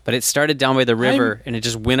me, but it started down by the river and it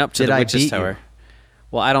just went up to the Witch's Tower.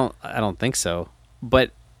 Well, I don't think so,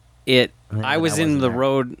 but I was in the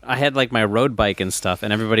road. I had like my road bike and stuff,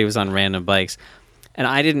 and everybody was on random bikes. And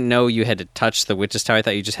I didn't know you had to touch the Witch's Tower. I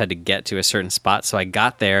thought you just had to get to a certain spot. So I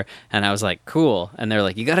got there, and I was like, cool. And they're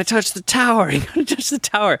like, you got to touch the tower. You got to touch the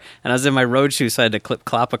tower. And I was in my road shoes, so I had to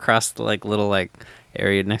clop across the like little like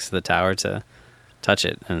area next to the tower to touch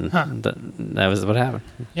it. And that was what happened.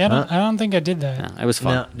 Yeah, I don't think I did that. Yeah, it was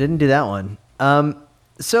fun. No, didn't do that one.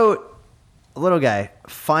 So, little guy,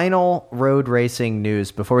 final road racing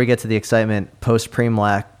news before we get to the excitement post-Preem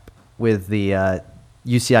lap with the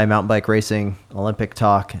UCI mountain bike racing, Olympic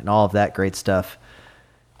talk, and all of that great stuff.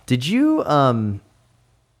 Did you learn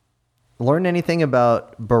anything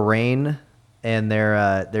about Bahrain and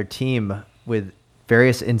their team with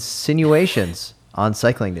various insinuations on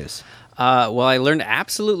Cycling News? Well, I learned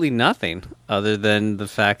absolutely nothing other than the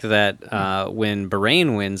fact that when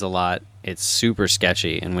Bahrain wins a lot, it's super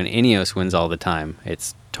sketchy, and when Ineos wins all the time,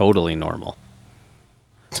 it's totally normal.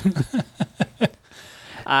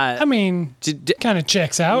 I mean, kind of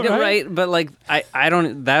checks out, right? But like, I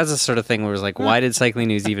don't. That's the sort of thing where it's like, why did Cycling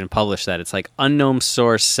News even publish that? It's like unknown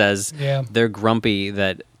source says they're grumpy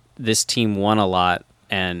that this team won a lot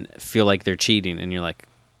and feel like they're cheating, and you're like,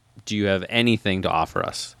 do you have anything to offer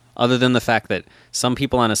us other than the fact that some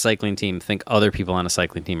people on a cycling team think other people on a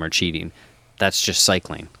cycling team are cheating? That's just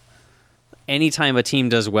cycling. Anytime a team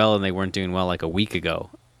does well and they weren't doing well like a week ago,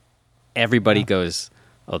 everybody goes,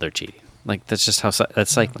 oh, they're cheating. Like, that's just how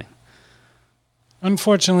that's cycling.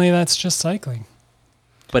 Unfortunately, that's just cycling.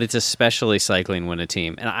 But it's especially cycling when a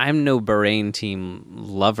team, and I'm no Bahrain team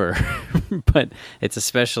lover, but it's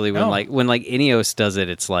especially when like Ineos does it,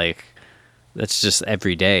 it's like, that's just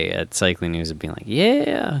every day at Cycling News of being like,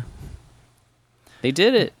 yeah, they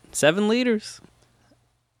did it. 7 liters.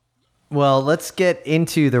 Well, let's get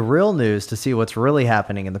into the real news to see what's really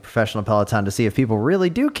happening in the professional peloton, to see if people really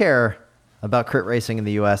do care about crit racing in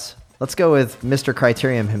the U.S. Let's go with Mr.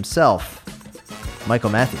 Criterium himself, Michael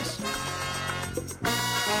Matthews.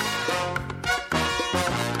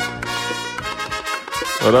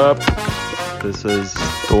 What up? This is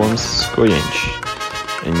Tom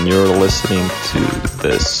Skojenc, and you're listening to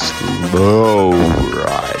the Slow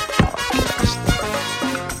Ride Podcast.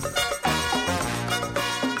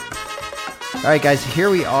 All right, guys,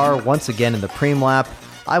 here we are once again in the Preem lap.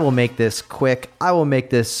 I will make this quick. I will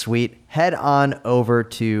make this sweet. Head on over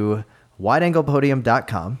to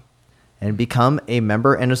wideanglepodium.com and become a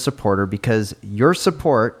member and a supporter, because your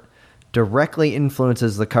support directly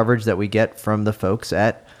influences the coverage that we get from the folks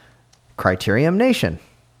at Criterium Nation,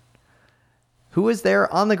 who is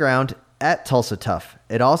there on the ground at Tulsa Tough.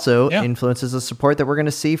 It also influences the support that we're going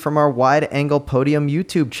to see from our Wide Angle Podium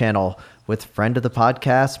YouTube channel with friend of the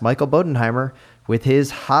podcast, Michael Bodenheimer, with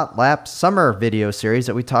his Hot Lap Summer video series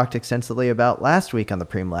that we talked extensively about last week on the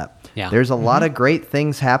Preem Lap. Yeah. There's a lot of great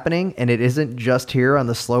things happening, and it isn't just here on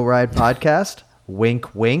the Slow Ride Podcast,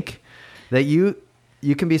 wink, wink, that you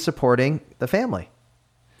can be supporting the family.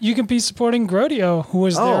 You can be supporting Grodio, who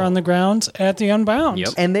was there on the grounds at the Unbound. Yep.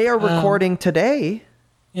 And they are recording today.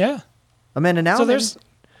 Yeah. Amanda Nauman. So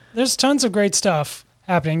there's tons of great stuff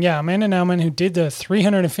happening. Yeah, Amanda Nauman, who did the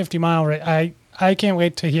 350-mile race. I can't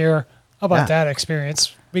wait to hear about that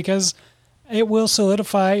experience, because it will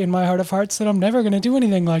solidify in my heart of hearts that I'm never going to do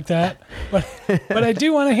anything like that. But I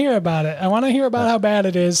do want to hear about it. I want to hear about how bad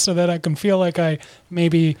it is, so that I can feel like I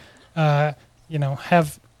maybe have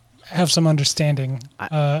some understanding.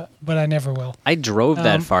 But I never will. I drove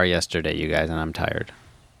that far yesterday, you guys, and I'm tired.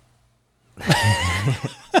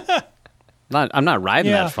 I'm not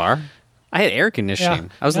riding that far. I had air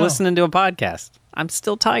conditioning. I was listening to a podcast. I'm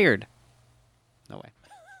still tired. No way.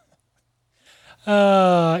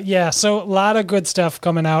 So a lot of good stuff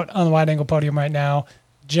coming out on the Wide Angle Podium right now.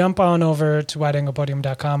 Jump on over to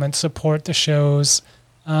wideanglepodium.com and support the shows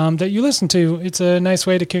that you listen to. It's a nice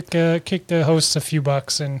way to kick the hosts a few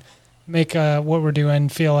bucks and make what we're doing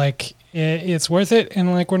feel like it's worth it,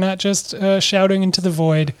 and like we're not just shouting into the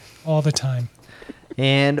void all the time.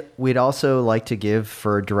 And we'd also like to give,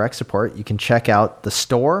 for direct support, you can check out the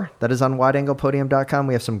store that is on wideanglepodium.com.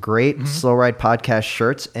 We have some great Slow Ride Podcast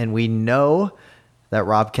shirts, and we know that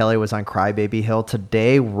Rob Kelly was on Crybaby Hill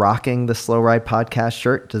today rocking the Slow Ride Podcast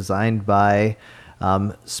shirt designed by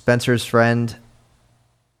Spencer's friend.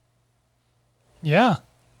 Yeah,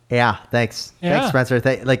 thanks. Yeah. Thanks, Spencer.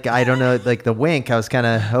 I don't know, like the wink, I was kind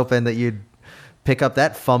of hoping that you'd pick up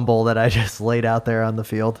that fumble that I just laid out there on the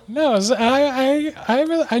field. No,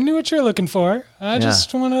 I knew what you're looking for. I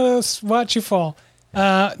just wanted to watch you fall.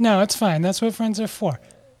 No, it's fine. That's what friends are for.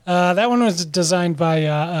 That one was designed by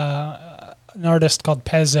an artist called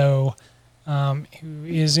Pezzo, who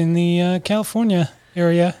is in the California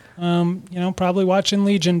area. Probably watching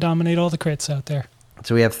Legion dominate all the crits out there.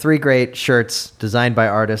 So we have 3 great shirts designed by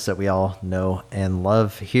artists that we all know and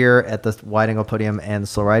love here at the Wide Angle Podium and the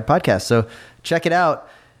Slow Ride Podcast. So check it out.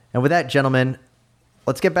 And with that, gentlemen,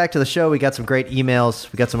 let's get back to the show. We got some great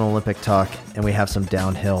emails. We got some Olympic talk, and we have some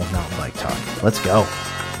downhill mountain bike talk. Let's go.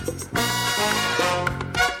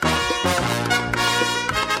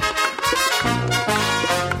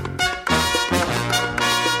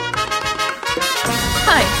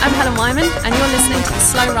 Hi, I'm Helen Wyman, and you're listening to the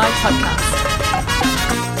Slow Ride Podcast.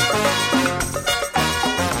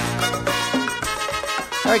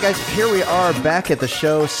 All right, guys, here we are back at the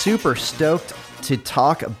show. Super stoked to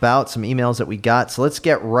talk about some emails that we got. So let's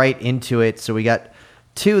get right into it. So we got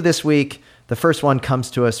 2 this week. The first one comes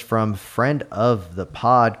to us from friend of the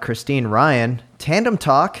pod, Christine Ryan. Tandem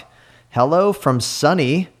Talk. Hello from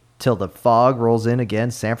sunny till the fog rolls in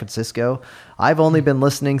again, San Francisco. I've only been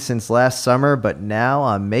listening since last summer, but now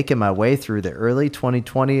I'm making my way through the early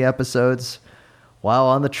 2020 episodes while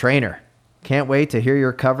on the trainer. Can't wait to hear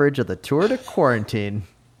your coverage of the Tour de Quarantine.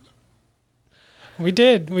 We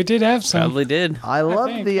did have some. Probably did. I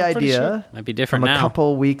love think. the I'm pretty idea sure. Might be different from a now.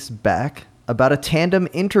 couple weeks back about a tandem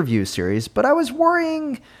interview series, but I was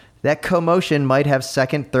worrying that Commotion might have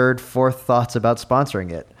second, third, fourth thoughts about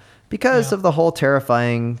sponsoring it because of the whole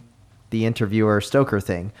terrifying the interviewer Stoker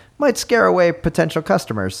thing. Might scare away potential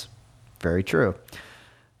customers. Very true.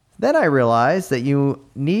 Then I realized that you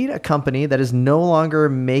need a company that is no longer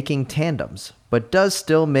making tandems, but does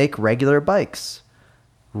still make regular bikes.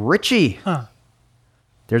 Ritchie. Huh.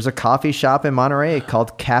 There's a coffee shop in Monterey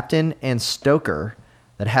called Captain and Stoker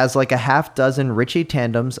that has like a half dozen Ritchie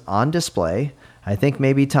tandems on display. I think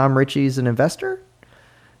maybe Tom Ritchie's an investor.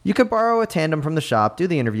 You could borrow a tandem from the shop, do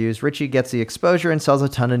the interviews, Ritchie gets the exposure and sells a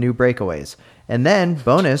ton of new breakaways. And then,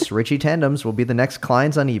 bonus, Ritchie tandems will be the next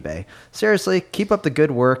clients on eBay. Seriously, keep up the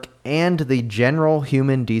good work and the general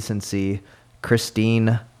human decency,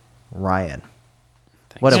 Christine Ryan.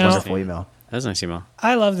 Thanks, What a You know- wonderful email. That was a nice email.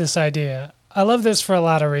 I love this idea. I love this for a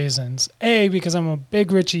lot of reasons. A, because I'm a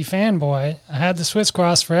big Ritchie fanboy. I had the Swiss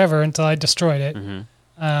Cross forever until I destroyed it.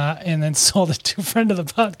 And then sold it to a friend of the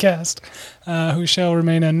podcast who shall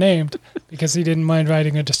remain unnamed because he didn't mind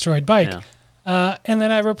riding a destroyed bike. Yeah. And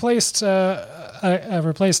then I replaced I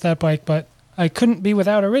replaced that bike, but I couldn't be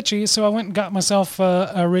without a Ritchie, so I went and got myself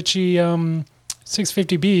a Ritchie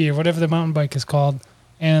 650B or whatever the mountain bike is called.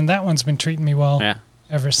 And that one's been treating me well Yeah.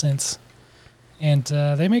 ever since. And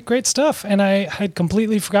they make great stuff. And I had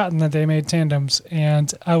completely forgotten that they made tandems.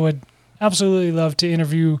 And I would absolutely love to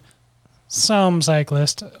interview some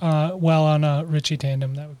cyclist while on a Ritchie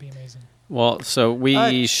tandem. That would be amazing. Well, so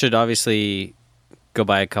we should obviously go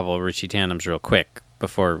buy a couple of Ritchie tandems real quick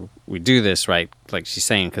before we do this, right? Like she's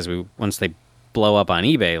saying, because once they blow up on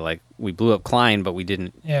eBay, like we blew up Klein, but we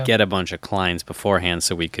didn't get a bunch of Kleins beforehand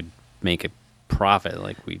so we could make a profit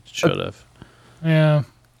like we should have. Yeah.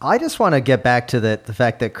 I just want to get back to the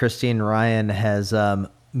fact that Christine Ryan has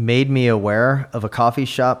made me aware of a coffee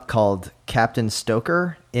shop called Captain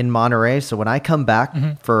Stoker in Monterey. So when I come back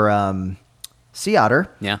for Sea Otter,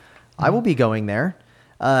 Yeah. I will be going there.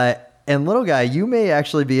 And little guy, you may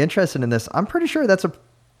actually be interested in this. I'm pretty sure that's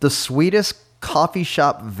the sweetest coffee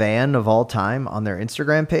shop van of all time on their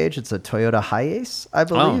Instagram page. It's a Toyota Hiace, I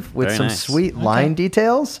believe, with very some nice. sweet line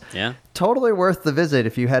details. Yeah. Totally worth the visit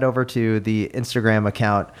if you head over to the Instagram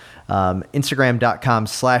account,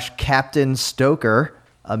 Instagram.com/Captain Stoker.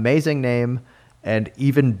 Amazing name and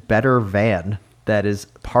even better van that is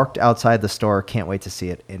parked outside the store. Can't wait to see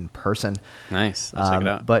it in person. Nice. I'll check it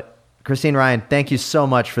out. But Christine Ryan, thank you so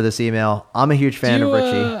much for this email. I'm a huge fan Do of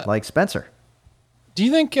you, Ritchie, like Spencer. Do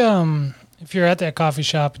you think if you're at that coffee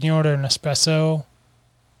shop and you order an espresso,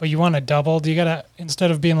 but you want a double, do you gotta, instead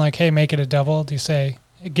of being like, hey, make it a double, do you say,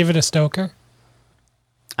 hey, give it a Stoker?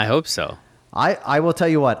 I hope so. I will tell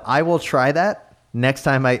you what, I will try that next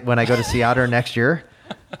time when I go to Sea Otter next year.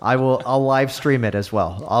 I'll live stream it as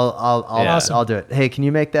well. I'll do it. Hey, can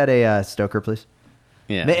you make that a Stoker, please?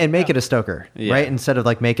 Yeah. And make it a Stoker, Yeah. right? Instead of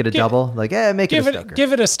like make it a double, like make it a Stoker.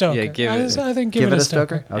 Give it a Stoker. Yeah, give it- I think give it a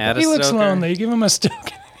Stoker. Okay. Add a He looks Stoker. lonely. Give him a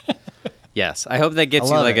Stoker. Yes. I hope that gets I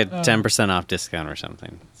you love like it. a 10% off discount or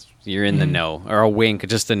something. You're in the know. Or a wink,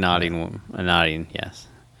 just a nodding yes.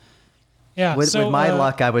 Yeah. With so, my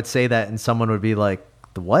luck, I would say that, and someone would be like,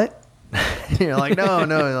 "The what?" You're like, "No." You're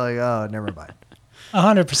like, "Oh, never mind."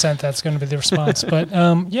 100% that's going to be the response. But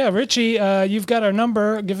yeah, Ritchie, you've got our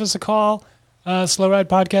number. Give us a call.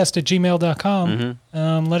 slowridepodcast@gmail.com.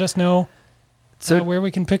 Let us know So where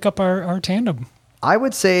we can pick up our tandem. I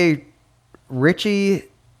would say Ritchie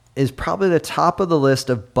is probably the top of the list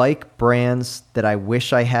of bike brands that I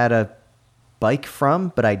wish I had a bike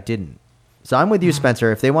from, but I didn't. So I'm with you,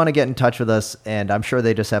 Spencer. If they want to get in touch with us, and I'm sure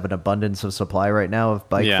they just have an abundance of supply right now of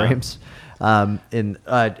bike frames. And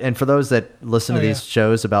for those that listen to these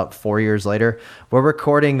shows about 4 years later, we're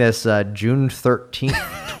recording this June 13th,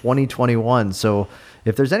 2021. So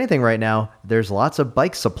if there's anything right now, there's lots of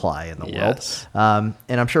bike supply in the world.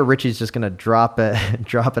 And I'm sure Richie's just going to drop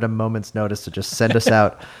at a moment's notice to just send us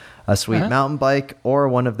out a sweet mountain bike or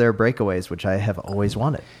one of their breakaways, which I have always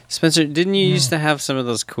wanted. Spencer, didn't you used to have some of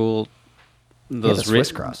those cool... the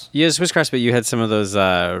Swiss Cross. Yeah, Swiss Cross, but you had some of those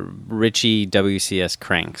Ritchie WCS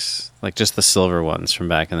cranks, like just the silver ones from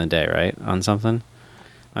back in the day, right? On something?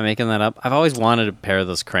 Am I making that up? I've always wanted a pair of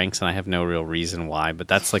those cranks, and I have no real reason why, but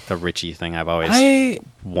that's like the Ritchie thing I've always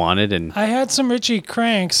wanted. And I had some Ritchie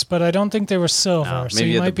cranks, but I don't think they were silver, so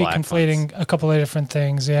you might be conflating a couple of different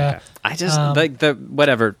things, yeah. Okay. I just,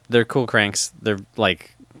 whatever, they're cool cranks. They're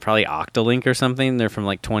like probably Octolink or something. They're from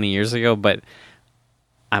like 20 years ago, but...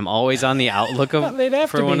 I'm always on the outlook of they'd have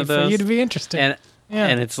for to one be of those. For you to be interested.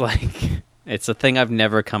 And it's like it's a thing I've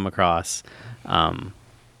never come across.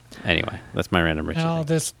 Anyway, that's my random Ritchie thing.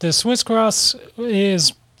 The Swiss Cross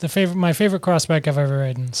is my favorite cross bike I've ever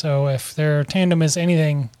ridden. So if their tandem is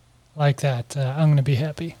anything like that, I'm going to be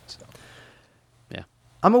happy. So. Yeah,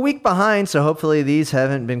 I'm a week behind, so hopefully these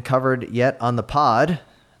haven't been covered yet on the pod.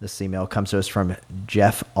 This email comes to us from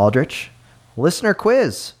Jeff Aldrich. Listener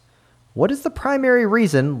quiz. What is the primary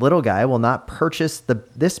reason Little Guy will not purchase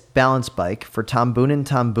this balance bike for Tom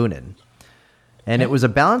Boonen? And it was a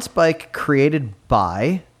balance bike created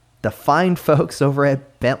by the fine folks over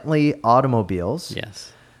at Bentley Automobiles.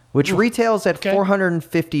 Yes. Which retails at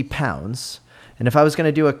 450 pounds. And if I was going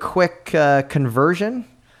to do a quick conversion,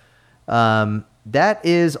 that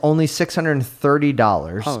is only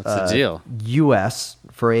 $630. Oh, it's a deal. US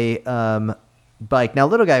for a bike. Now,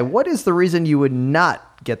 Little Guy, what is the reason you would not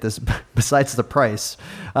get this, besides the price,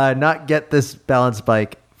 not get this balance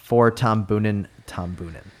bike for Tom Boonen?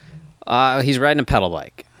 He's riding a pedal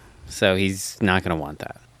bike, so he's not going to want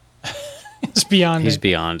that. He's beyond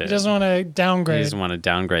it. He doesn't want to downgrade. He doesn't want to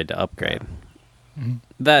downgrade to upgrade.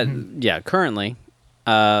 Currently.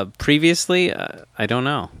 Previously, I don't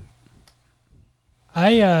know.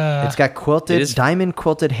 It's got diamond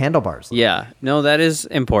quilted handlebars. Yeah. No, that is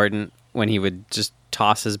important when he would just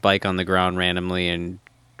toss his bike on the ground randomly and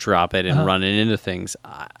drop it and run it into things.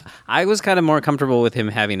 I was kind of more comfortable with him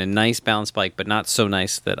having a nice balance bike, but not so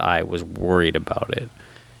nice that I was worried about it.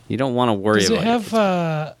 You don't want to worry about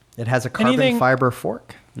it. It has a carbon fiber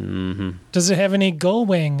fork. Mm-hmm. Does it have any gull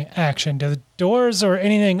wing action? Do the doors or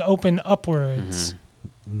anything open upwards?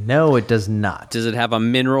 Mm-hmm. No, it does not. Does it have a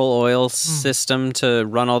mineral oil system to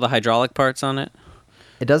run all the hydraulic parts on it?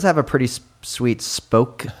 It does have a pretty sweet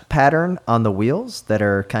spoke pattern on the wheels that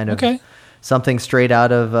are kind of something straight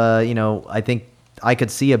out of, I think I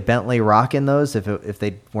could see a Bentley rock in those if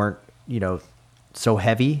they weren't, so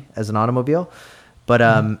heavy as an automobile.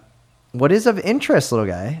 But what is of interest, Little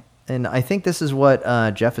Guy, and I think this is what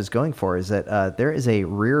Jeff is going for, is that there is a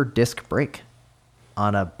rear disc brake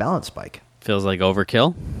on a balance bike. Feels like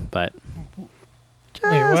overkill, but...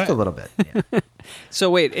 Just a little bit. Yeah. So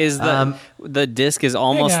wait, is the disc is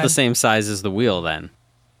almost the same size as the wheel then?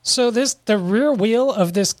 So the rear wheel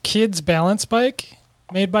of this kid's balance bike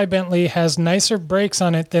made by Bentley has nicer brakes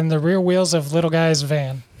on it than the rear wheels of Little Guy's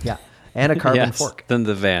van. Yeah, and a carbon fork. Than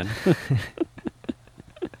the van.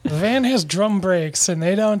 The van has drum brakes, and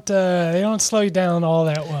they don't slow you down all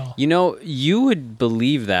that well. You would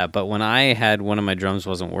believe that, but when I had one of my drums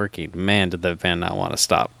wasn't working, man, did the van not want to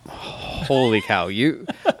stop. Holy cow. You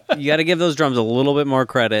got to give those drums a little bit more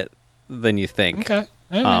credit than you think. Okay.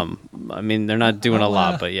 They're not doing a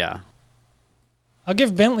lot, but yeah. I'll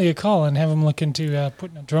give Bentley a call and have him look into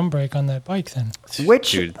putting a drum brake on that bike then.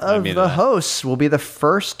 Which of the hosts will be the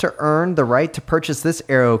first to earn the right to purchase this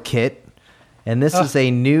Aero kit? And this is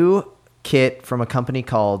a new kit from a company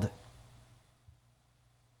called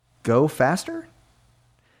Go Faster.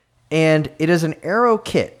 And it is an Aero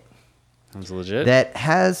kit. Sounds legit. That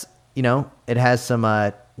has, it has some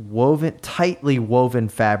tightly woven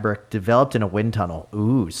fabric developed in a wind tunnel.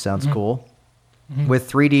 Ooh, sounds cool. Mm-hmm.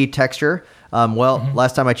 With 3D texture.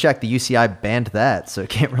 Last time I checked, the UCI banned that, so it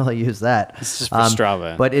can't really use that. It's just for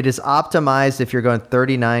Strava. But it is optimized if you're going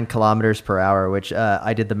 39 kilometers per hour, which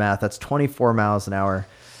I did the math. That's 24 miles an hour.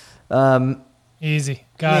 Easy.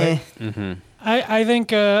 Got it. Mm-hmm. I think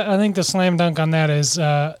the slam dunk on that is,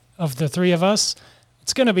 of the three of us,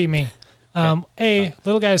 it's going to be me. A,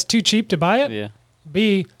 Little Guy's too cheap to buy it. Yeah.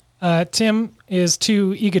 B, Tim is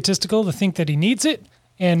too egotistical to think that he needs it,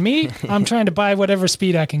 and me, I'm trying to buy whatever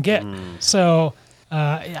speed I can get. So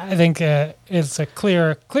I think it's a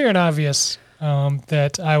clear and obvious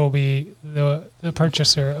that I will be the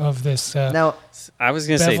purchaser of this Now, I was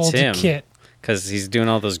gonna say beveled Tim kit. because he's doing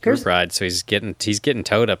all those group Here's- rides, so he's getting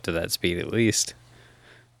towed up to that speed at least.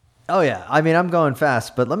 oh yeah, I mean I'm going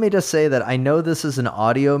fast, but let me just say that I know this is an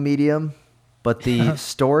audio medium, but the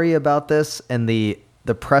story about this and the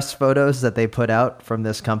press photos that they put out from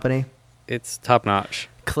this company, It's top notch.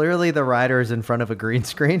 clearly the rider is in front of a green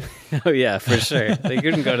screen. Oh yeah, for sure. They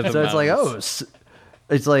couldn't go to the So it's like, mountains.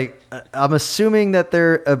 it's like I'm assuming that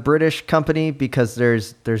they're a British company because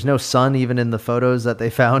there's no sun even in the photos that they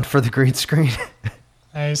found for the green screen.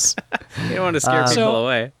 Nice. You don't want to scare people So-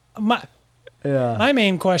 away. My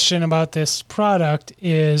main question about this product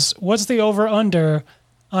is, what's the over-under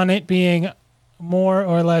on it being more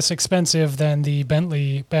or less expensive than the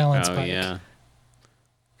Bentley balance Oh bike? yeah.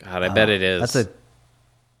 God, I bet it is. That's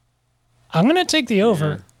I'm going to take the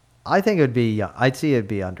over. I think it would be. I'd see it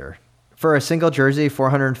be under for a single jersey,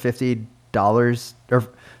 $450 or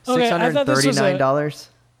I thought this was a- $639.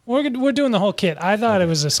 We're doing the whole kit. I thought it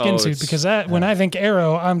was a skin Oh, suit it's- because when I think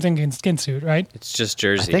Aero, I'm thinking skin suit, right? It's just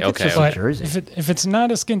jersey. I think it's Okay. just a But jersey. if it's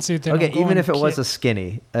not a skin suit, then Okay, I'm going even if it was kit. a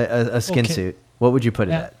skin Okay. suit, what would you put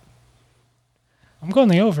it Yeah. at? I'm going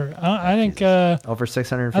the over. I think Over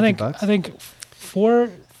 $650? I think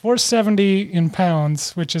 470 in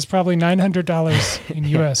pounds, which is probably $900 in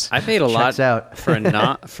US. I paid a lot Checks out.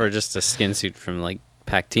 for just a skin suit from like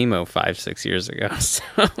Pactimo 5-6 years ago.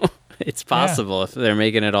 So it's possible if they're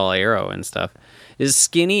making it all aero and stuff. Is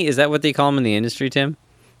skinny? Is that what they call them in the industry, Tim?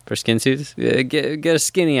 For skin suits, get a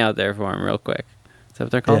skinny out there for them real quick. Is that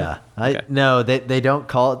what they're called? Yeah, Okay. no, they don't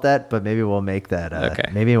call it that, but maybe we'll make that. Okay.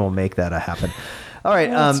 Maybe we'll make that happen. All right,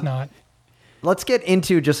 No, it's not. let's get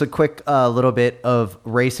into just a quick little bit of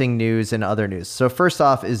racing news and other news. So first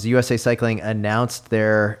off, is USA Cycling announced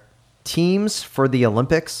their teams for the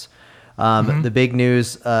Olympics. The big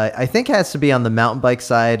news, I think, has to be on the mountain bike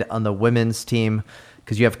side on the women's team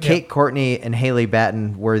because you have Kate Courtney and Haley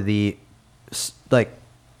Batten were the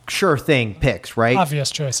sure thing picks, right?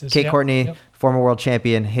 Obvious choices. Kate Yep, Courtney, yep. former world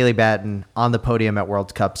champion, Haley Batten on the podium at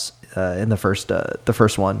World Cups in the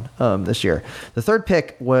first one this year. The third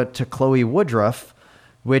pick went to Chloe Woodruff,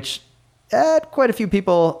 which had quite a few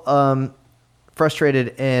people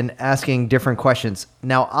frustrated and asking different questions.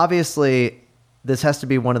 Now, obviously, this has to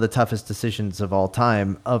be one of the toughest decisions of all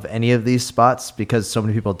time of any of these spots because so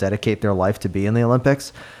many people dedicate their life to be in the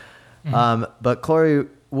Olympics. But Chloe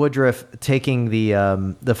Woodruff taking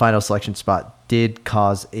the final selection spot did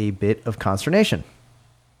cause a bit of consternation.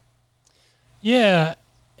 Yeah,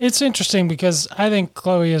 it's interesting because I think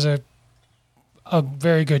Chloe is a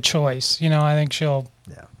very good choice. You know, I think she'll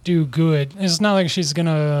do good. It's not like she's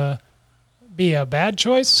gonna be a bad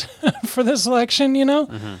choice for this election, you know.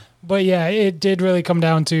 But yeah, it did really come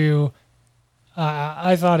down to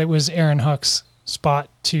I thought it was Aaron Huck's spot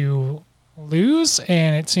to lose,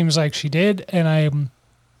 and it seems like she did. And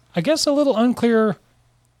I guess a little unclear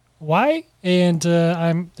why. And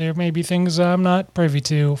there may be things I'm not privy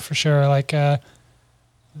to for sure, like that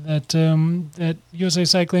USA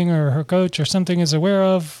Cycling or her coach or something is aware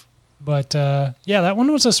of. But yeah, that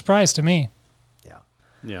one was a surprise to me.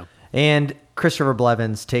 Yeah. And Christopher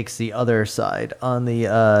Blevins takes the other side on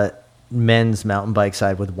the men's mountain bike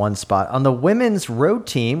side with one spot. On the women's road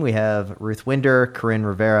team, we have Ruth Winder, Corinne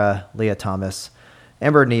Rivera, Leah Thomas,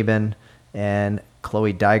 Amber Neben, and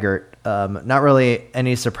Chloe Dygert. Not really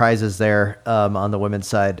any surprises there on the women's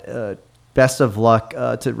side. Best of luck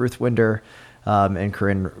to Ruth Winder and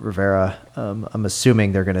Corinne Rivera. I'm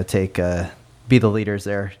assuming they're going to be the leaders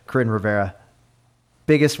there. Corinne Rivera,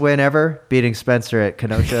 biggest win ever, beating Spencer at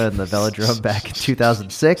Kenosha in the Velodrome back in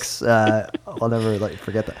 2006. I'll never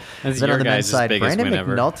forget that. That's Then your on the men's guys' side, biggest Brandon win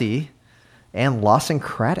ever. McNulty and Lawson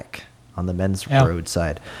Craddock on the men's Yeah. road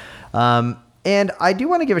side. And I do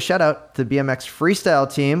want to give a shout out to BMX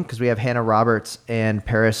freestyle team because we have Hannah Roberts and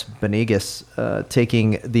Paris Benegas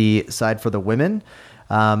taking the side for the women.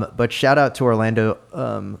 But shout out to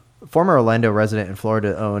former Orlando resident and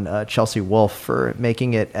Florida owned Chelsea Wolf for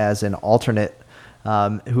making it as an alternate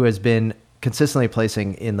who has been consistently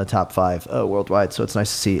placing in the top 5 worldwide. So it's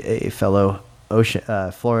nice to see a fellow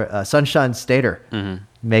Sunshine Stater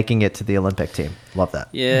making it to the Olympic team. Love that.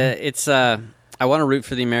 Yeah, it's I want to root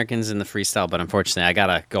for the Americans in the freestyle, but unfortunately, I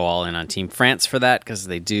gotta go all in on Team France for that because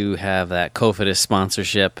they do have that Cofidis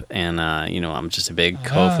sponsorship, and I'm just a big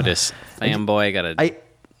Cofidis fanboy. Gotta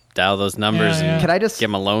dial those numbers Yeah, yeah. and Can I just- get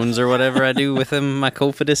my loans or whatever I do with them, my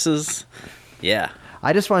Cofidises. Yeah,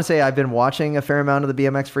 I just want to say I've been watching a fair amount of the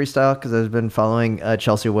BMX freestyle because I've been following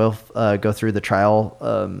Chelsea Wolf go through the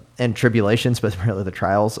trial and tribulations, but really the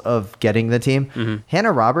trials of getting the team.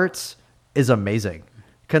 Hannah Roberts is amazing.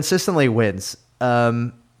 Consistently wins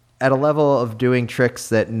at a level of doing tricks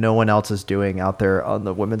that no one else is doing out there on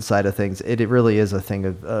the women's side of things. It really is a thing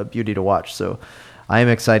of beauty to watch. So I am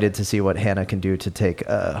excited to see what Hannah can do to take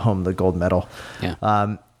home the gold medal.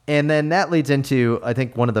 Yeah. And then that leads into, I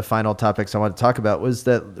think, one of the final topics I want to talk about was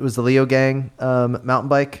the Leo Gang mountain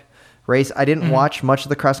bike race. I didn't watch much of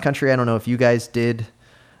the cross country. I don't know if you guys did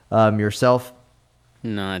yourself.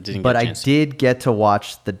 No, I didn't. But I did get to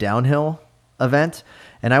watch the downhill event.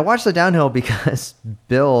 And I watched the downhill because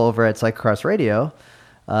Bill over at Cyclocross Radio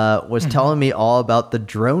was telling me all about the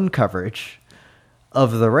drone coverage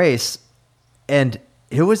of the race. And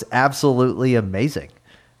it was absolutely amazing.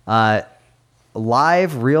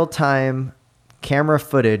 Live, real-time camera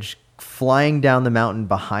footage flying down the mountain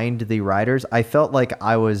behind the riders. I felt like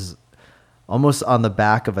I was almost on the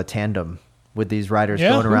back of a tandem with these riders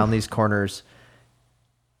going around these corners.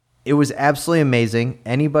 It was absolutely amazing.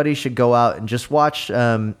 Anybody should go out and just watch.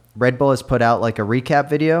 Red Bull has put out like a recap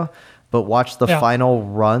video, but watch the final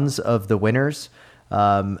runs of the winners.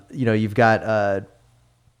 You've got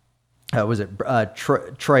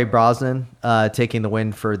Troy Brosnan taking the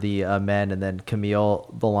win for the men, and then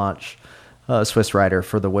Camille Valanche, Swiss rider,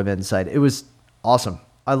 for the women's side. It was awesome.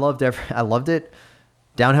 I loved it.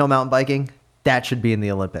 Downhill mountain biking, that should be in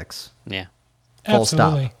the Olympics. Yeah. Full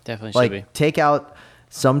Absolutely. stop. Definitely Like, should be. take out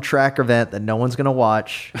some track event that no one's going to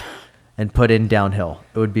watch and put in downhill.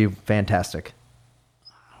 It would be fantastic.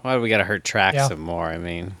 Why do we got to hurt tracks Yeah. some more? I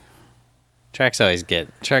mean, tracks always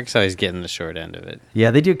getting the short end of it.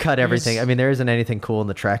 Yeah, they do cut everything. I mean, there isn't anything cool in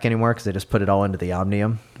the track anymore because they just put it all into the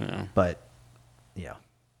Omnium. Yeah. But, yeah.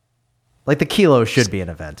 Like, the kilo should be an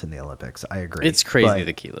event in the Olympics. I agree. It's crazy, But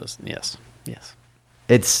the kilos. Yes.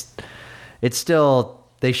 It's still...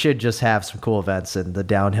 They should just have some cool events, and the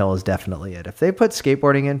downhill is definitely it. If they put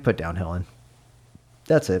skateboarding in, put downhill in.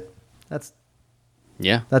 That's it. That's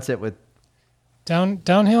it with...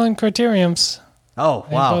 Downhill and criteriums. Oh,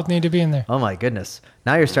 They wow. both need to be in there. Oh my goodness!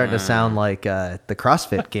 Now you're starting to sound like the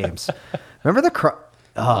CrossFit Games. Remember the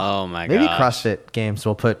Oh my maybe gosh. CrossFit Games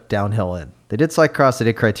will put downhill in. They did Cyclocross. They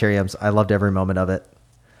did criteriums. I loved every moment of it.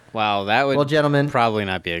 Wow, that would Well, gentlemen- probably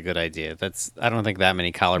not be a good idea. I don't think that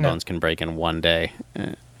many collarbones can break in one day.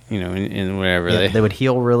 In whatever Yeah, they would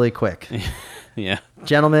heal really quick. Yeah.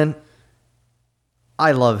 Gentlemen,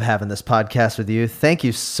 I love having this podcast with you. Thank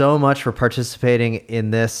you so much for participating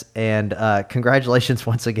in this, and congratulations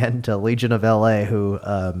once again to Legion of LA, who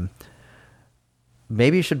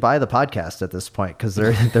maybe you should buy the podcast at this point because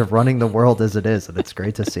they're running the world as it is, and it's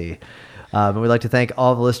great to see. And we'd like to thank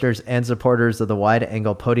all the listeners and supporters of the Wide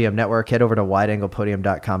Angle Podium Network. Head over to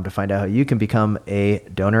wideanglepodium.com to find out how you can become a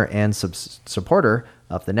donor and supporter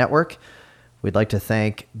of the network. We'd like to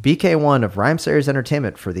thank BK1 of Rhymesayers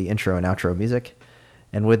Entertainment for the intro and outro music.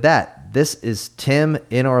 And with that, this is Tim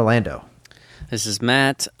in Orlando. This is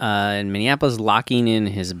Matt in Minneapolis, locking in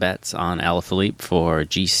his bets on Alaphilippe for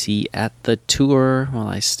GC at the Tour while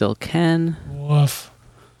I still can. Woof.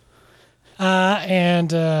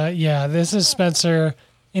 This is Spencer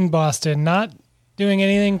in Boston, not doing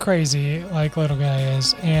anything crazy like little guy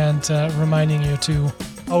is, and reminding you to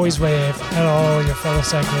always wave at all your fellow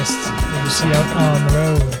cyclists that you see out on the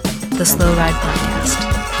road. The Slow Ride Podcast.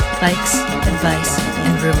 Bikes, advice,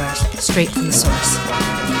 and rumors straight from the source.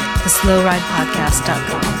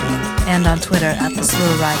 TheSlowRidePodcast.com and on Twitter at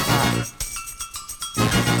TheSlowRidePod.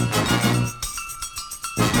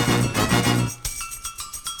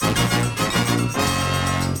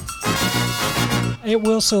 It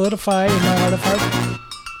will solidify in my heart of heart.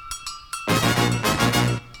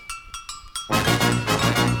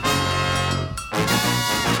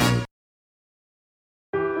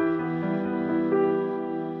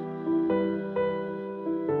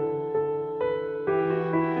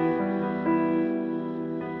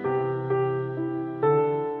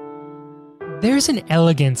 There's an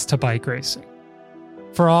elegance to bike racing.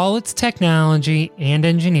 For all its technology and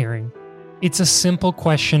engineering, it's a simple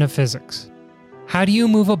question of physics. How do you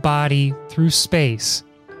move a body through space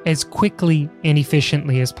as quickly and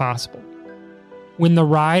efficiently as possible? When the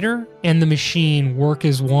rider and the machine work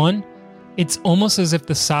as one, it's almost as if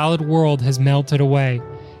the solid world has melted away,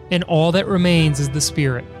 and all that remains is the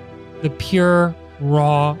spirit, the pure,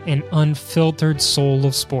 raw, and unfiltered soul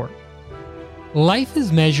of sport. Life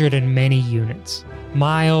is measured in many units: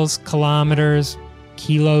 miles, kilometers,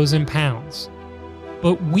 kilos, and pounds.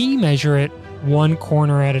 But we measure it one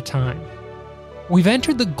corner at a time. We've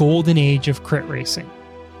entered the golden age of crit racing.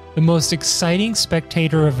 the most exciting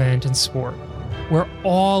spectator event in sport, where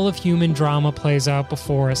all of human drama plays out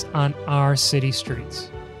before us on our city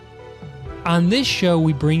streets. On this show,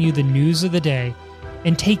 we bring you the news of the day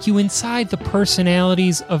and take you inside the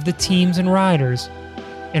personalities of the teams and riders,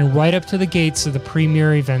 and right up to the gates of the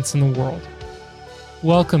premier events in the world.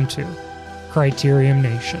 Welcome to Criterium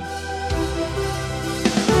Nation.